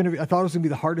thought it was going to be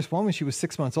the hardest one when she was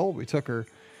 6 months old. We took her,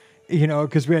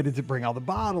 because we had to bring all the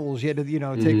bottles. You had to,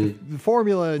 take the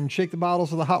formula and shake the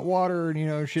bottles with the hot water,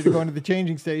 and she had to go into the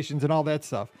changing stations and all that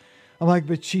stuff. I'm like,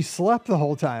 but she slept the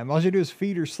whole time. All she do is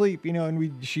feed her sleep,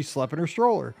 and she slept in her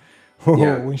stroller. Oh,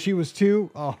 yeah. When she was 2,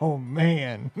 oh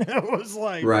man, it was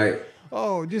like, right.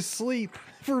 Oh, just sleep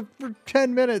for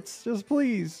 10 minutes. Just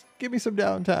please give me some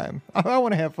downtime. I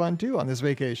want to have fun too on this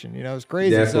vacation. It's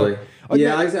crazy. Definitely.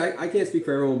 So, I can't speak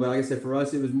for everyone, but like I said, for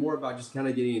us, it was more about just kind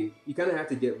of you kind of have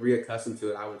to get reaccustomed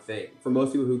to it, I would think. For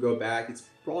most people who go back, it's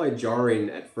probably jarring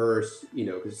at first,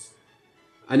 because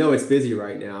I know it's busy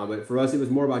right now, but for us, it was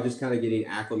more about just kind of getting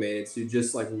acclimated to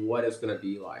just like what it's going to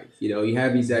be like. You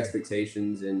have these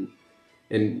expectations and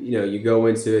you go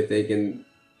into it thinking,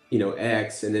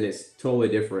 X, and then it's totally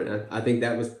different. I think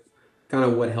that was kind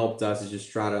of what helped us, is just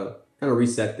try to kind of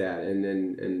reset that,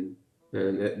 and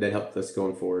that helped us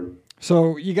going forward.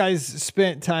 So you guys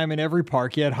spent time in every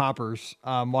park. You had hoppers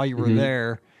while you were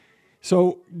there.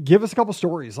 So give us a couple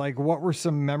stories. Like, what were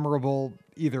some memorable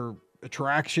either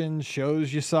attractions,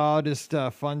 shows you saw, just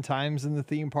fun times in the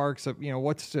theme parks?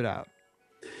 What stood out?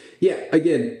 Yeah,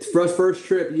 again, for us, first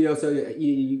trip, so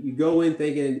you go in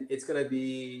thinking it's going to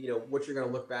be, what you're going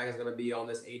to look back is going to be on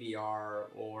this ADR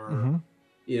or,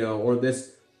 or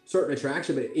this certain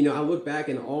attraction. But, I look back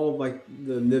and all of like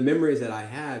the memories that I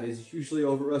have is usually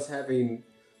over us having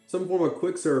some form of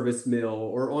quick service meal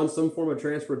or on some form of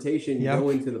transportation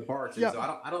going to the parks. And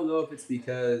so I don't know if it's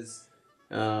because,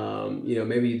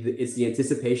 maybe it's the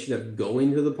anticipation of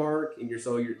going to the park and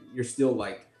you're still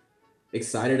like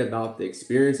excited about the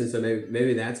experience, and so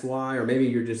maybe that's why, or maybe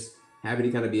you're just happy to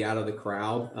kind of be out of the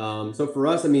crowd. So for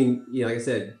us, I mean, like I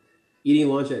said, eating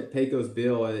lunch at Pecos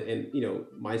Bill, and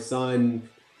my son,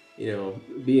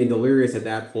 being delirious at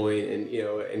that point, and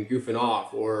and goofing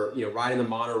off, or riding the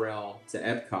monorail to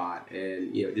Epcot,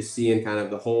 and just seeing kind of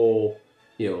the whole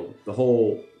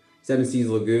Seven Seas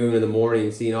Lagoon in the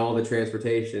morning, seeing all the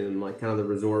transportation and like kind of the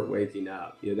resort waking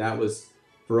up. That was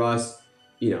for us,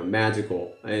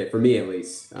 magical, for me at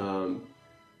least.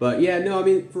 But yeah, no, I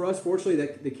mean, for us, fortunately,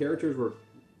 that the characters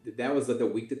that was like the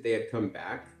week that they had come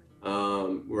back,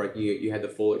 where like you had the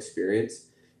full experience.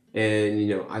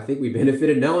 And, I think we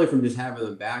benefited not only from just having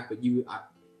them back, but you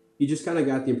just kind of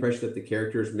got the impression that the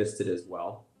characters missed it as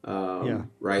well.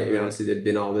 Right. I mean, honestly, there'd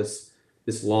been all this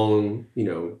long,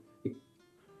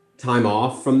 time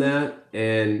off from that.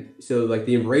 And so like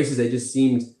the embraces, they just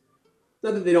seemed,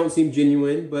 not that they don't seem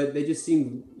genuine, but they just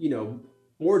seem,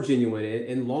 more genuine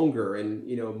and longer.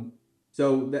 And,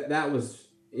 so that was,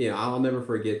 I'll never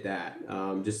forget that.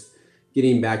 Just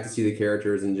getting back to see the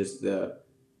characters and just the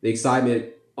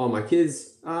excitement on my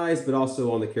kids' eyes, but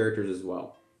also on the characters as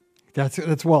well.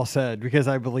 That's well said, because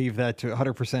I believe that to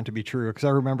 100% to be true. Because I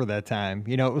remember that time,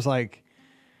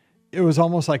 it was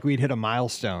almost like we'd hit a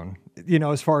milestone,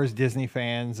 as far as Disney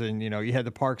fans, and, you had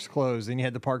the parks closed and you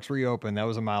had the parks reopen. That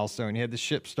was a milestone. You had the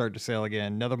ships start to sail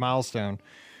again, another milestone,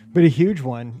 but a huge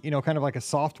one, kind of like a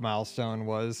soft milestone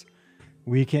was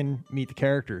we can meet the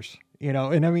characters,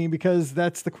 and I mean, because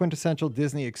that's the quintessential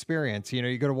Disney experience.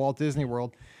 You go to Walt Disney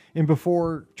World, and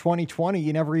before 2020,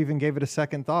 you never even gave it a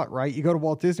second thought, right? You go to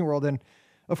Walt Disney World and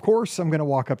of course, I'm going to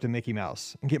walk up to Mickey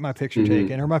Mouse and get my picture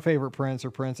taken, or my favorite prince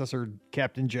or princess or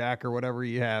Captain Jack or whatever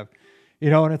you have,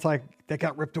 and it's like that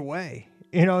got ripped away,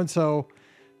 and so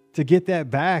to get that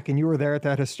back, and you were there at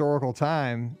that historical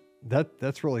time,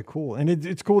 that's really cool. And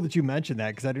it's cool that you mentioned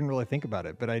that, because I didn't really think about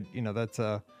it, but that's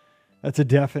a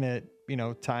definite,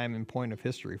 time and point of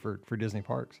history for Disney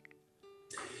parks.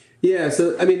 Yeah.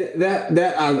 So, I mean,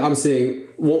 that I'm saying,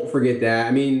 won't forget that.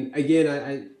 I mean,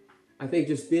 again, I think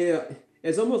just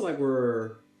it's almost like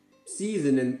we're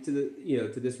seasoned into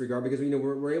the, to this regard, because,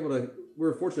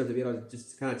 we're fortunate to be able to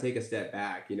just kind of take a step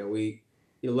back. We,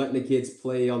 letting the kids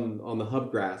play on the hub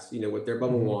grass, with their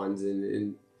bubble wands,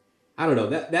 and I don't know,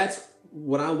 that's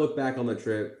when I look back on the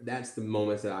trip, that's the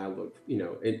moments that I look,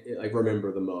 like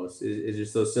remember the most is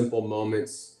just those simple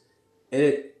moments.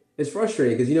 And it's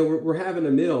frustrating because, we're having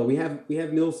a meal. We have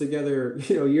meals together,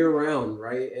 year round,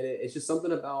 right? And it's just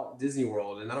something about Disney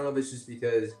World. And I don't know if it's just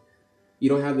because you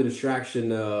don't have the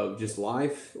distraction of just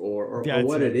life or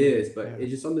what it is, but it's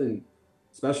just something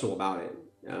special about it.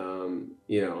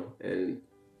 And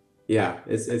yeah,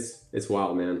 it's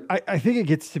wild, man. I think it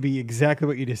gets to be exactly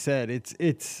what you just said.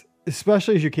 It's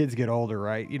especially as your kids get older,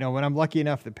 right? When I'm lucky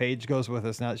enough that Paige goes with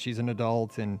us now that she's an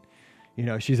adult, and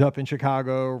she's up in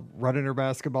Chicago running her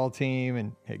basketball team,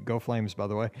 and hey, go Flames, by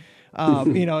the way.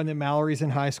 And then Mallory's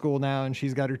in high school now, and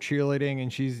she's got her cheerleading,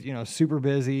 and she's super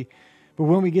busy. But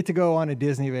when we get to go on a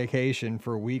Disney vacation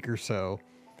for a week or so,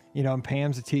 and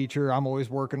Pam's a teacher, I'm always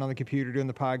working on the computer doing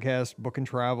the podcast, booking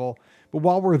travel. But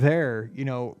while we're there,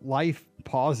 life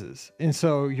pauses. And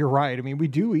so you're right. I mean, we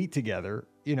do eat together,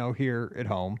 here at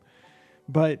home.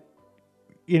 But,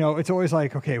 it's always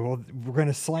like, okay, well, we're going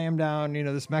to slam down,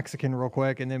 this Mexican real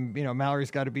quick. And then,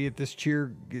 Mallory's got to be at this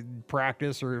cheer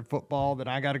practice or football that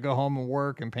I got to go home and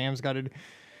work, and Pam's got to.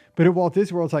 But at Walt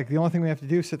Disney World, it's like the only thing we have to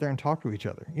do is sit there and talk to each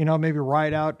other. Maybe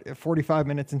ride out 45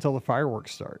 minutes until the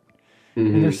fireworks start.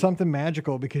 Mm-hmm. And there's something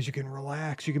magical because you can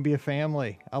relax. You can be a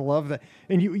family. I love that.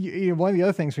 And you one of the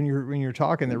other things when you're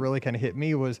talking that really kind of hit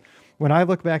me was when I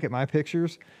look back at my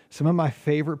pictures, some of my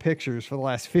favorite pictures for the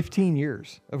last 15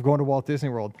 years of going to Walt Disney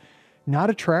World, not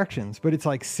attractions, but it's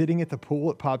like sitting at the pool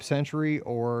at Pop Century,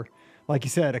 or like you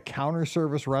said, a counter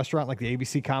service restaurant like the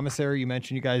ABC Commissary. You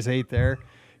mentioned you guys ate there.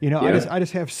 Yeah. I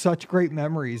just have such great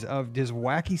memories of just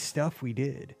wacky stuff we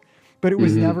did. But it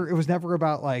was never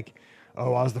about like,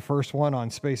 oh, I was the first one on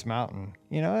Space Mountain.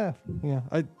 I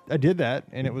did that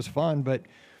and it was fun. But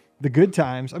the good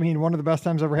times, I mean, one of the best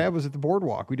times I ever had was at the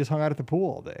boardwalk. We just hung out at the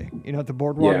pool all day, at the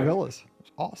boardwalk villas. It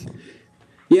was awesome.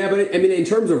 Yeah, but I mean, in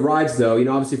terms of rides, though,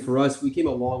 obviously for us, we came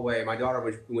a long way. My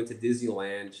daughter went to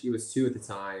Disneyland. She was 2 at the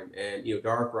time, and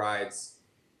dark rides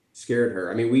scared her.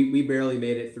 I mean, we barely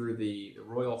made it through the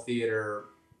Royal Theater,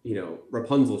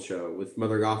 Rapunzel show with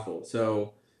Mother Gothel.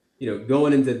 So,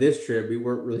 going into this trip, we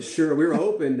weren't really sure. We were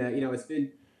hoping that, it's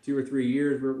been 2 or 3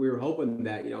 years. We were hoping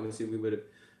that, obviously we would have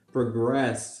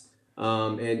progressed.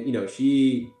 And,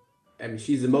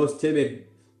 she's the most timid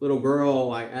little girl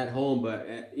like at home, but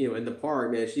in the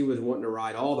park, man, she was wanting to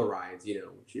ride all the rides.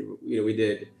 We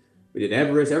did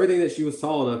Everest, everything that she was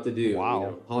tall enough to do.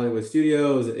 Wow. Hollywood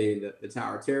Studios, the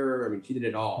Tower of Terror. I mean, she did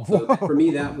it all. So for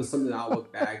me, that was something that I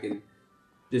look back and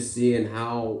just seeing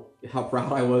how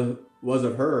proud I was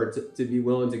of her to be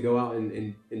willing to go out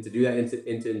and to do that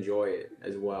and to enjoy it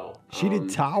as well. She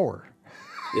did Tower.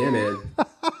 Yeah, man.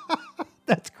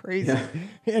 That's crazy.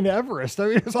 Yeah. And Everest. I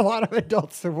mean, there's a lot of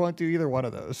adults that won't do either one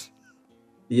of those.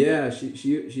 Yeah,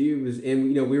 she was,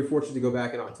 and we were fortunate to go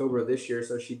back in October of this year.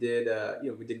 So she did,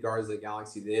 we did Guardians of the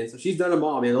Galaxy then. So she's done them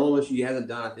all, man. The only one she hasn't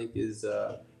done, I think, is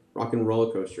Rock and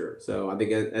Roller Coaster. So I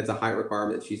think that's a height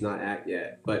requirement that she's not at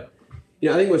yet. But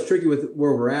I think what's tricky with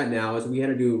where we're at now is we had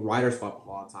to do rider swap a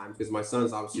lot of times because my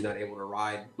son's obviously not able to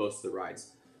ride most of the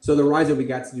rides. So the rides that we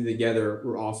got to do together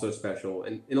were also special.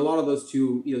 And a lot of those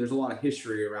too, there's a lot of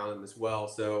history around them as well.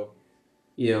 So,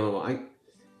 believe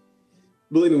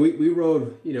me, we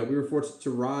rode, we were fortunate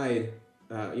to ride,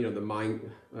 the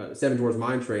Seven Dwarfs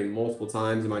Mine Train multiple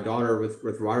times. And my daughter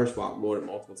with rider swap rode it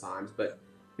multiple times. But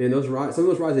man, some of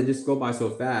those rides, they just go by so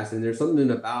fast. And there's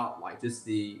something about like just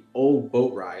the old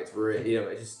boat rides where,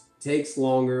 it just takes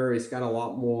longer. It's got a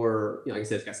lot more, like I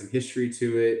said, it's got some history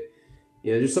to it.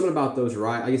 There's something about those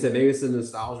rides. Like I said, maybe it's the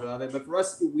nostalgia of it, but for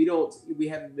us, we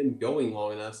haven't been going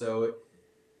long enough. So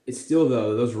it's still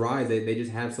those rides, they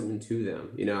just have something to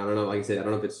them. I don't know. Like I said, I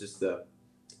don't know if it's just the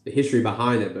history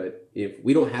behind it, but if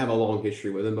we don't have a long history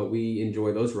with them, but we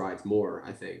enjoy those rides more,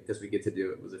 I think, because we get to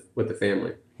do it with the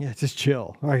family. Yeah, it's just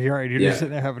chill. Like, you're right. You're just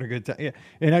sitting there having a good time. Yeah.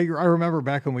 And I remember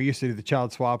back when we used to do the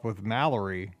child swap with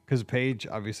Mallory, because Paige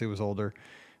obviously was older.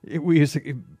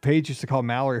 Paige used to call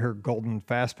Mallory her golden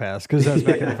fast pass because that was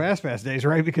back in the fast pass days,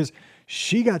 right? Because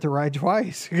she got to ride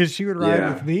twice because she would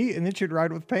ride with me and then she'd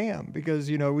ride with Pam because,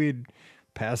 we'd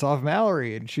pass off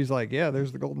Mallory and she's like, yeah,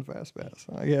 there's the golden fast pass.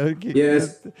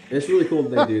 It's really cool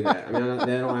that they do that. I mean,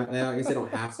 I guess they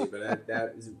don't have to, but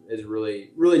that is really,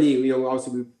 really neat.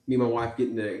 Obviously me and my wife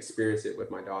getting to experience it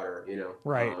with my daughter,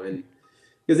 Right. And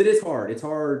because it is hard. It's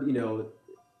hard,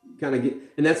 kind of get,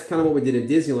 and that's kind of what we did in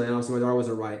Disneyland. Obviously, my daughter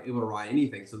wasn't able to ride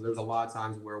anything, so there's a lot of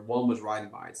times where one was riding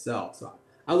by itself. So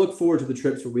I look forward to the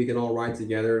trips where we can all ride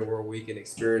together and where we can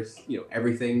experience,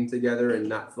 everything together and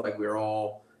not feel like we're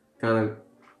all kind of,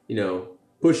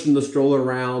 pushing the stroller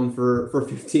around for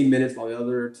 15 minutes while the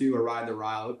other two are riding the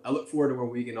ride. I look forward to when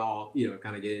we can all,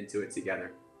 kind of get into it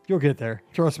together. You'll get there.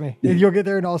 Trust me. And you'll get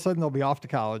there, and all of a sudden they'll be off to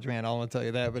college, man. I don't want to tell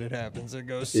you that, but it happens. It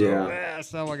goes so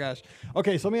fast. Oh, my gosh.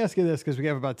 Okay, so let me ask you this, because we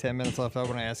have about 10 minutes left. I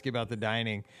want to ask you about the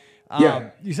dining.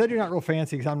 You said you're not real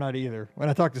fancy, because I'm not either. When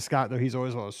I talk to Scott, though, he's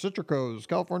always, Citrico's,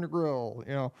 California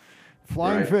Grill,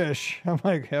 flying fish. I'm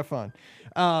like, have fun.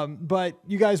 But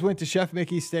you guys went to Chef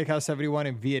Mickey's Steakhouse 71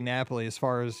 in Via Napoli as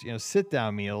far as,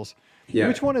 sit-down meals. Yeah.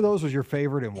 Which one of those was your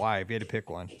favorite and why, if you had to pick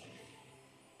one?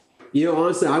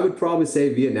 Honestly, I would probably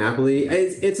say Via Napoli.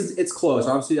 It's close.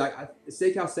 Obviously,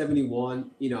 Steakhouse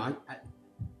 71.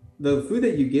 The food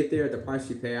that you get there at the price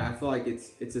you pay, I feel like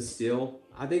it's a steal.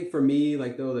 I think for me,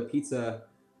 the pizza,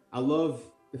 I love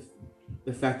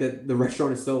the fact that the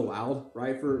restaurant is so loud,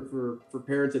 right? For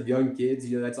parents of young kids,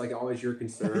 that's always your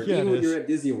concern. Even when you're at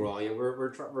Disney World,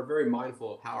 we're very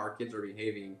mindful of how our kids are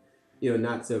behaving,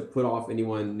 not to put off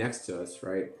anyone next to us,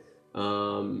 right?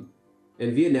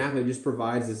 And Via Napoli just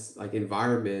provides this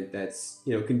environment that's,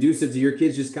 conducive to your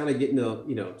kids just kind of getting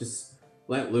to, just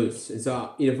let loose. And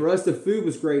so, for us, the food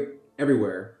was great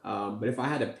everywhere. But if I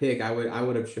had to pick, I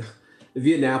would have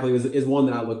Via Napoli is one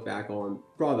that I look back on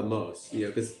probably the most,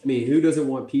 because who doesn't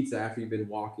want pizza after you've been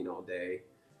walking all day?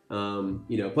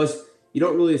 Plus you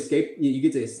don't really escape, you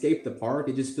get to escape the park.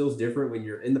 It just feels different when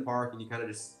you're in the park and you kind of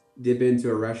just dip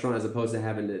into a restaurant as opposed to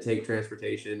having to take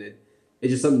transportation. It's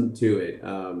just something to it.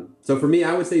 So for me,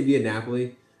 I would say Via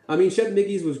Napoli. Chef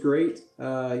Mickey's was great.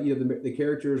 The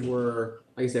characters were,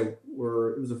 like I said, it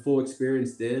was a full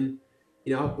experience then.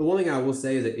 The one thing I will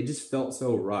say is that it just felt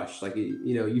so rushed.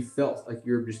 You felt like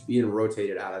you're just being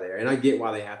rotated out of there. And I get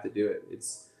why they have to do it.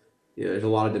 It's, there's a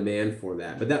lot of demand for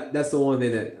that. But that's the one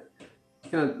thing that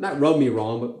kind of not rubbed me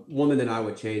wrong, but one thing that I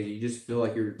would change. You just feel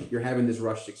like you're having this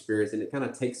rushed experience, and it kind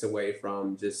of takes away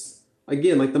from just,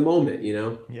 again, the moment,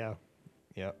 Yeah.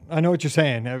 Yeah, I know what you're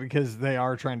saying, because they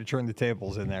are trying to turn the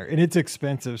tables in there, and it's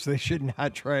expensive, so they should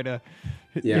not try to,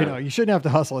 you shouldn't have to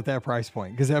hustle at that price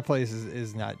point, because that place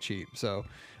is not cheap. So,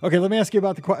 okay, let me ask you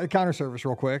about the counter service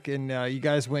real quick. And you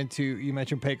guys went to, you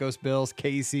mentioned Pecos Bills,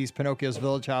 Casey's, Pinocchio's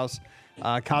Village House,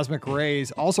 Cosmic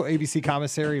Rays, also ABC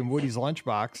Commissary and Woody's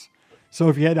Lunchbox. So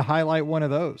if you had to highlight one of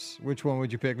those, which one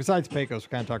would you pick? Besides Pecos, we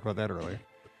kind of talked about that earlier.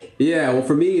 Yeah, well,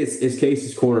 for me, it's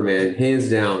Casey's Corner, man, hands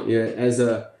down.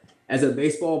 As a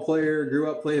baseball player, grew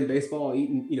up playing baseball,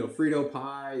 eating, Frito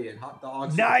pie and hot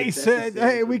dogs. Nice.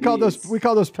 Hey, we call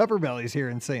those pepper bellies here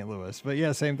in St. Louis, but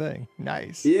yeah, same thing.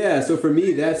 Nice. Yeah. So for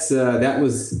me, that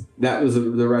was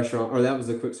the restaurant, or that was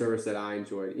the quick service that I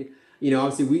enjoyed.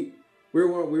 Obviously we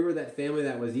were that family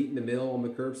that was eating the meal on the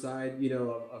curbside,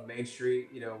 of Main Street.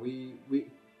 We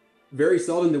very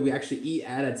seldom did we actually eat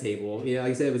at a table. Like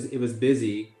I said, it was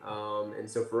busy.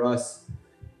 And so for us,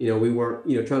 we weren't,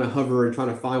 trying to hover and trying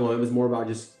to find one. It was more about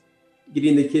just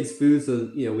getting the kids food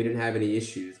so, we didn't have any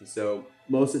issues. And so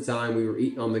most of the time we were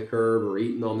eating on the curb or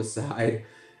eating on the side,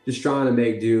 just trying to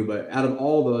make do. But out of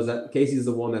all those, Casey's is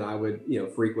the one that I would,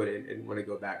 frequent and want to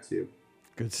go back to.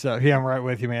 Good stuff. Yeah, I'm right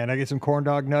with you, man. I get some corn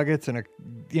dog nuggets and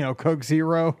a, Coke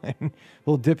Zero and a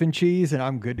little dip and cheese, and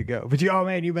I'm good to go. But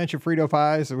you mentioned Frito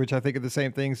pies, which I think are the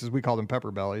same things as we call them pepper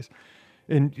bellies.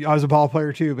 And I was a ball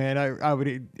player too, man. I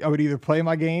would either play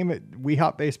my game at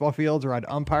Weehop baseball fields, or I'd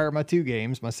umpire my two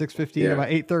games, my 6:15 and my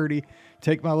 8:30,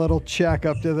 take my little check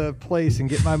up to the place and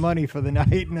get my money for the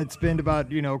night, and I'd spend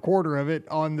about a quarter of it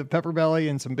on the pepper belly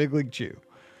and some Big League Chew.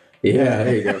 Yeah,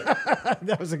 there you go.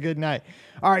 That was a good night.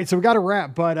 All right, so we got to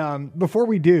wrap, but before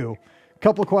we do, a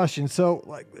couple of questions.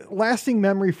 So, lasting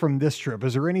memory from this trip,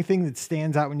 is there anything that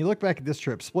stands out when you look back at this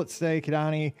trip? Split Stay,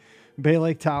 Kidani, Bay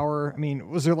Lake Tower.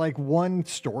 Was there one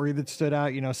story that stood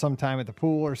out, sometime at the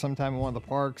pool or sometime in one of the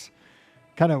parks?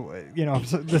 Kind of,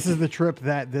 so this is the trip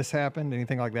that this happened,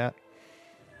 anything like that?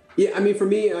 Yeah, for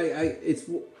me, it's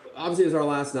obviously it was our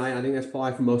last night. I think that's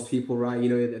probably for most people, right?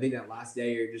 I think that last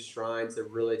day you're just trying to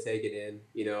really take it in,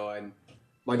 and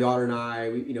my daughter and I,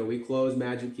 we closed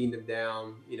Magic Kingdom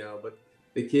down, but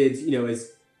the kids,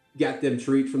 is got them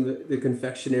treats from the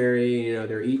confectionery,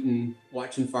 they're eating,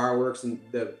 watching fireworks, and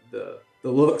the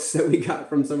looks that we got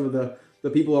from some of the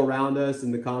people around us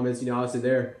and the comments, obviously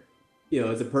they're,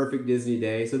 it's a perfect Disney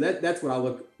day. So that's what I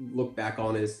look back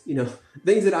on is,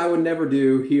 things that I would never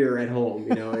do here at home,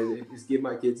 is give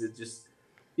my kids just,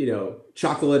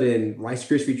 chocolate and Rice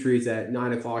Krispie treats at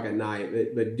 9 o'clock at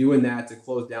night, but doing that to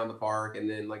close down the park. And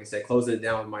then, like I said, closing it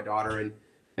down with my daughter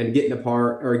and getting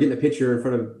a picture in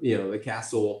front of, the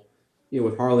castle,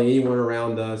 with hardly anyone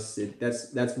around us.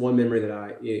 That's one memory that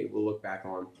I will look back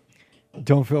on.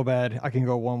 Don't feel bad. I can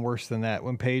go one worse than that.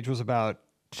 When Paige was about,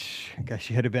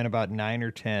 she had to have been about 9 or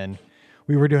 10,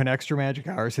 we were doing extra magic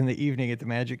hours in the evening at the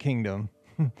Magic Kingdom.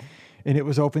 And it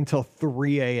was open till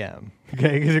 3 a.m.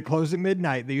 Okay, because it closed at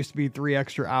midnight. There used to be 3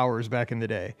 extra hours back in the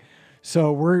day.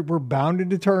 So we're bound and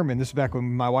determined. This is back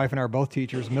when my wife and I are both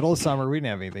teachers. Middle of summer, we didn't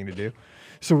have anything to do.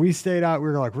 So we stayed out. We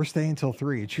were like, we're staying till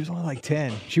 3. She was only like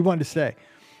 10. She wanted to stay.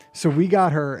 So we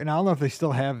got her, and I don't know if they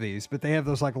still have these, but they have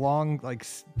those like long like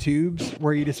tubes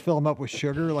where you just fill them up with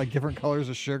sugar, like different colors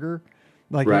of sugar.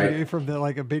 Like right. From the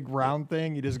like a big round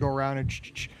thing, you just go around and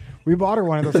we bought her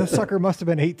one of those. That sucker must have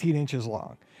been 18 inches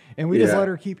long. And we just let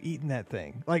her keep eating that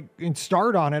thing, like, and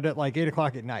start on it at like 8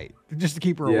 o'clock at night just to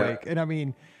keep her awake. And I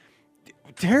mean,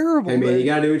 terrible. I mean, you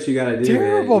gotta do what you gotta do.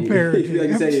 Terrible man. parenting. Like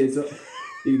you say,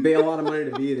 you pay a lot of money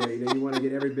to be there. You know, you want to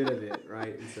get every bit of it,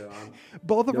 right? And so,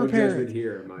 both of no our parents,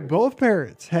 here, Mike. Both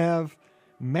parents have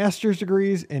master's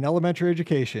degrees in elementary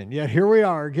education. Yet here we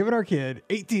are giving our kid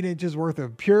 18 inches worth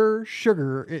of pure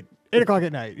sugar at 8 o'clock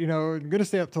at night. You know, I'm going to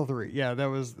stay up till 3. Yeah, that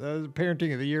was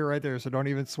parenting of the year right there. So don't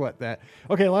even sweat that.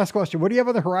 Okay, last question. What do you have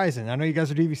on the horizon? I know you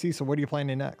guys are DVC, so what are you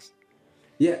planning next?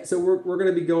 Yeah, so we're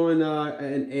going to be going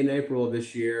in April of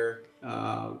this year.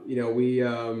 You know, we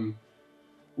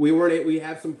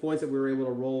have some points that we were able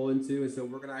to roll into, and so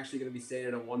we're actually going to be staying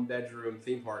in a 1-bedroom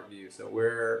theme park view. So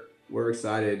we're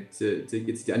excited to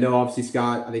get to. I know obviously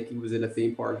Scott, I think he was in a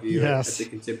theme park view at the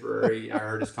Contemporary. I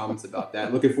heard his comments about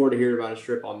that. Looking forward to hearing about his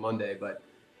trip on Monday. But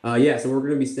yeah, so we're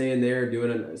going to be staying there, doing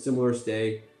a similar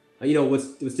stay. You know,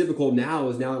 what's difficult now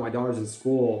is now that my daughter's in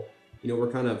school, you know,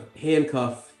 we're kind of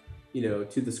handcuffed, you know,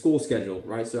 to the school schedule,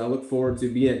 right? So I look forward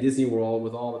to being at Disney World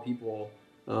with all the people,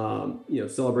 you know,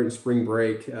 celebrating spring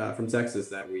break from Texas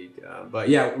that week. But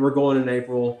yeah, we're going in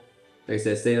April. Like I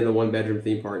said, staying in the 1-bedroom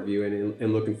theme park view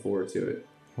and looking forward to it.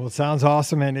 Well, it sounds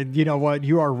awesome. And you know what?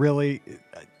 You are really,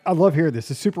 I love hearing this.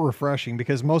 It's super refreshing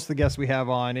because most of the guests we have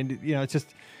on, and you know, it's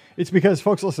because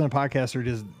folks listening to podcasts are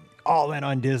just all in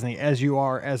on Disney, as you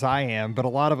are, as I am. But a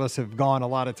lot of us have gone a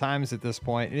lot of times at this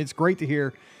point, and it's great to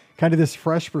hear kind of this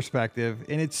fresh perspective.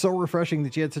 And it's so refreshing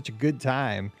that you had such a good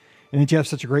time and that you have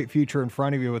such a great future in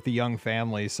front of you with the young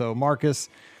family. So Marcus,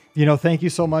 you know, thank you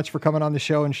so much for coming on the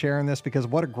show and sharing this, because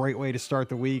what a great way to start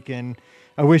the week. And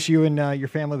I wish you and your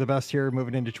family the best here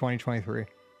moving into 2023.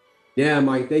 Yeah,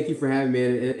 Mike, thank you for having me.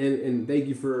 And thank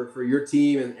you for your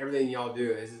team and everything y'all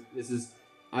do. This is,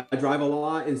 I drive a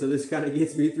lot. And so this kind of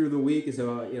gets me through the week. And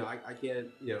so, you know, I can't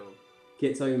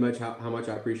tell you much how much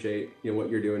I appreciate, you know, what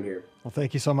you're doing here. Well,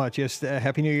 thank you so much. Yes.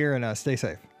 Happy New Year and stay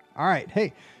safe. All right.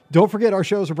 Hey, don't forget our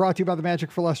shows are brought to you by the Magic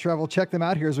for Less Travel. Check them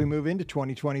out here as we move into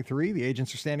 2023. The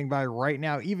agents are standing by right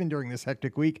now, even during this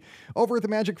hectic week, over at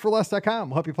themagicforless.com.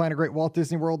 We'll help you plan a great Walt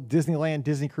Disney World, Disneyland,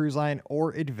 Disney Cruise Line,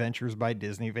 or Adventures by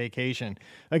Disney vacation.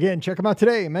 Again, check them out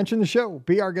today. Mention the show,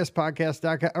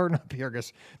 BeOurGuestPodcast.com, or not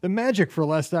BeOurGuest,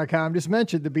 themagicforless.com. Just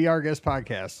mentioned the Be Our Guest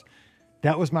Podcast.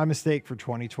 That was my mistake for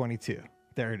 2022.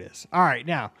 There it is. All right.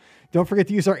 Now, don't forget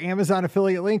to use our Amazon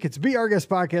affiliate link. It's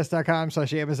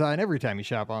beourguestpodcast.com/Amazon every time you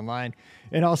shop online.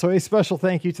 And also a special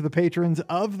thank you to the patrons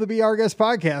of the Be Our Guest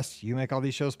Podcast. You make all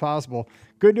these shows possible.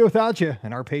 Couldn't do without you.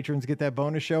 And our patrons get that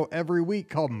bonus show every week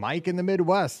called Mike in the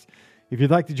Midwest. If you'd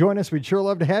like to join us, we'd sure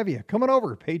love to have you. Come on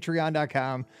over,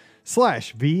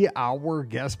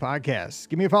 patreon.com/BeOurGuestPodcast.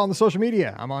 Give me a follow on the social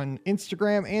media. I'm on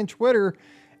Instagram and Twitter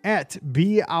at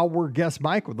Be Our Guest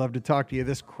Mike. Would love to talk to you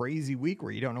this crazy week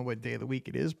where you don't know what day of the week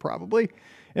it is, probably.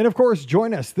 And of course,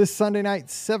 join us this Sunday night,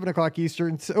 7 o'clock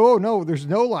Eastern. Oh no, there's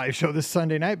no live show this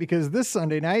Sunday night because this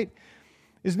Sunday night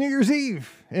is New Year's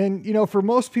Eve. And you know, for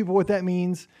most people, what that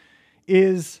means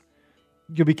is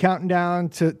you'll be counting down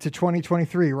to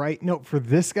 2023, right? No, for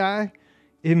this guy,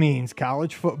 it means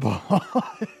college football.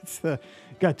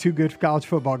 Got 2 good college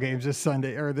football games this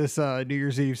Sunday or this New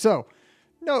Year's Eve. So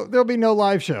no, there'll be no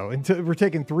live show until we're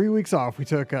taking 3 weeks off. We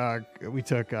took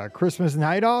Christmas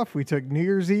night off. We took New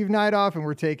Year's Eve night off, and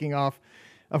we're taking off,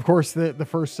 of course, the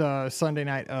first Sunday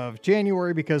night of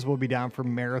January because we'll be down for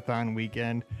marathon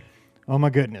weekend. Oh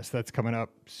my goodness, that's coming up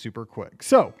super quick.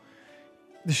 So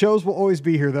the shows will always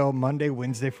be here though, Monday,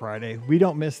 Wednesday, Friday. We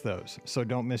don't miss those, so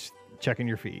don't miss checking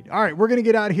your feed. All right, we're gonna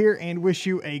get out of here and wish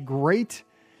you a great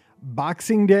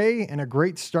Boxing Day and a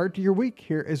great start to your week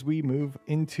here as we move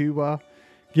into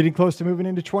getting close to moving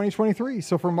into 2023.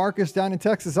 So for Marcus down in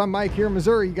Texas, I'm Mike here in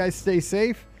Missouri. You guys stay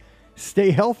safe, stay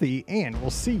healthy, and we'll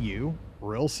see you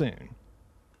real soon.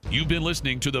 You've been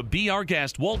listening to the Be Our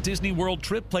Guest Walt Disney World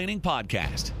Trip Planning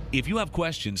Podcast. If you have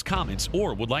questions, comments,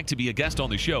 or would like to be a guest on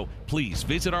the show, please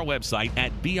visit our website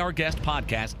at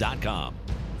beourguestpodcast.com.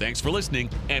 Thanks for listening,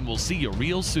 and we'll see you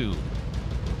real soon.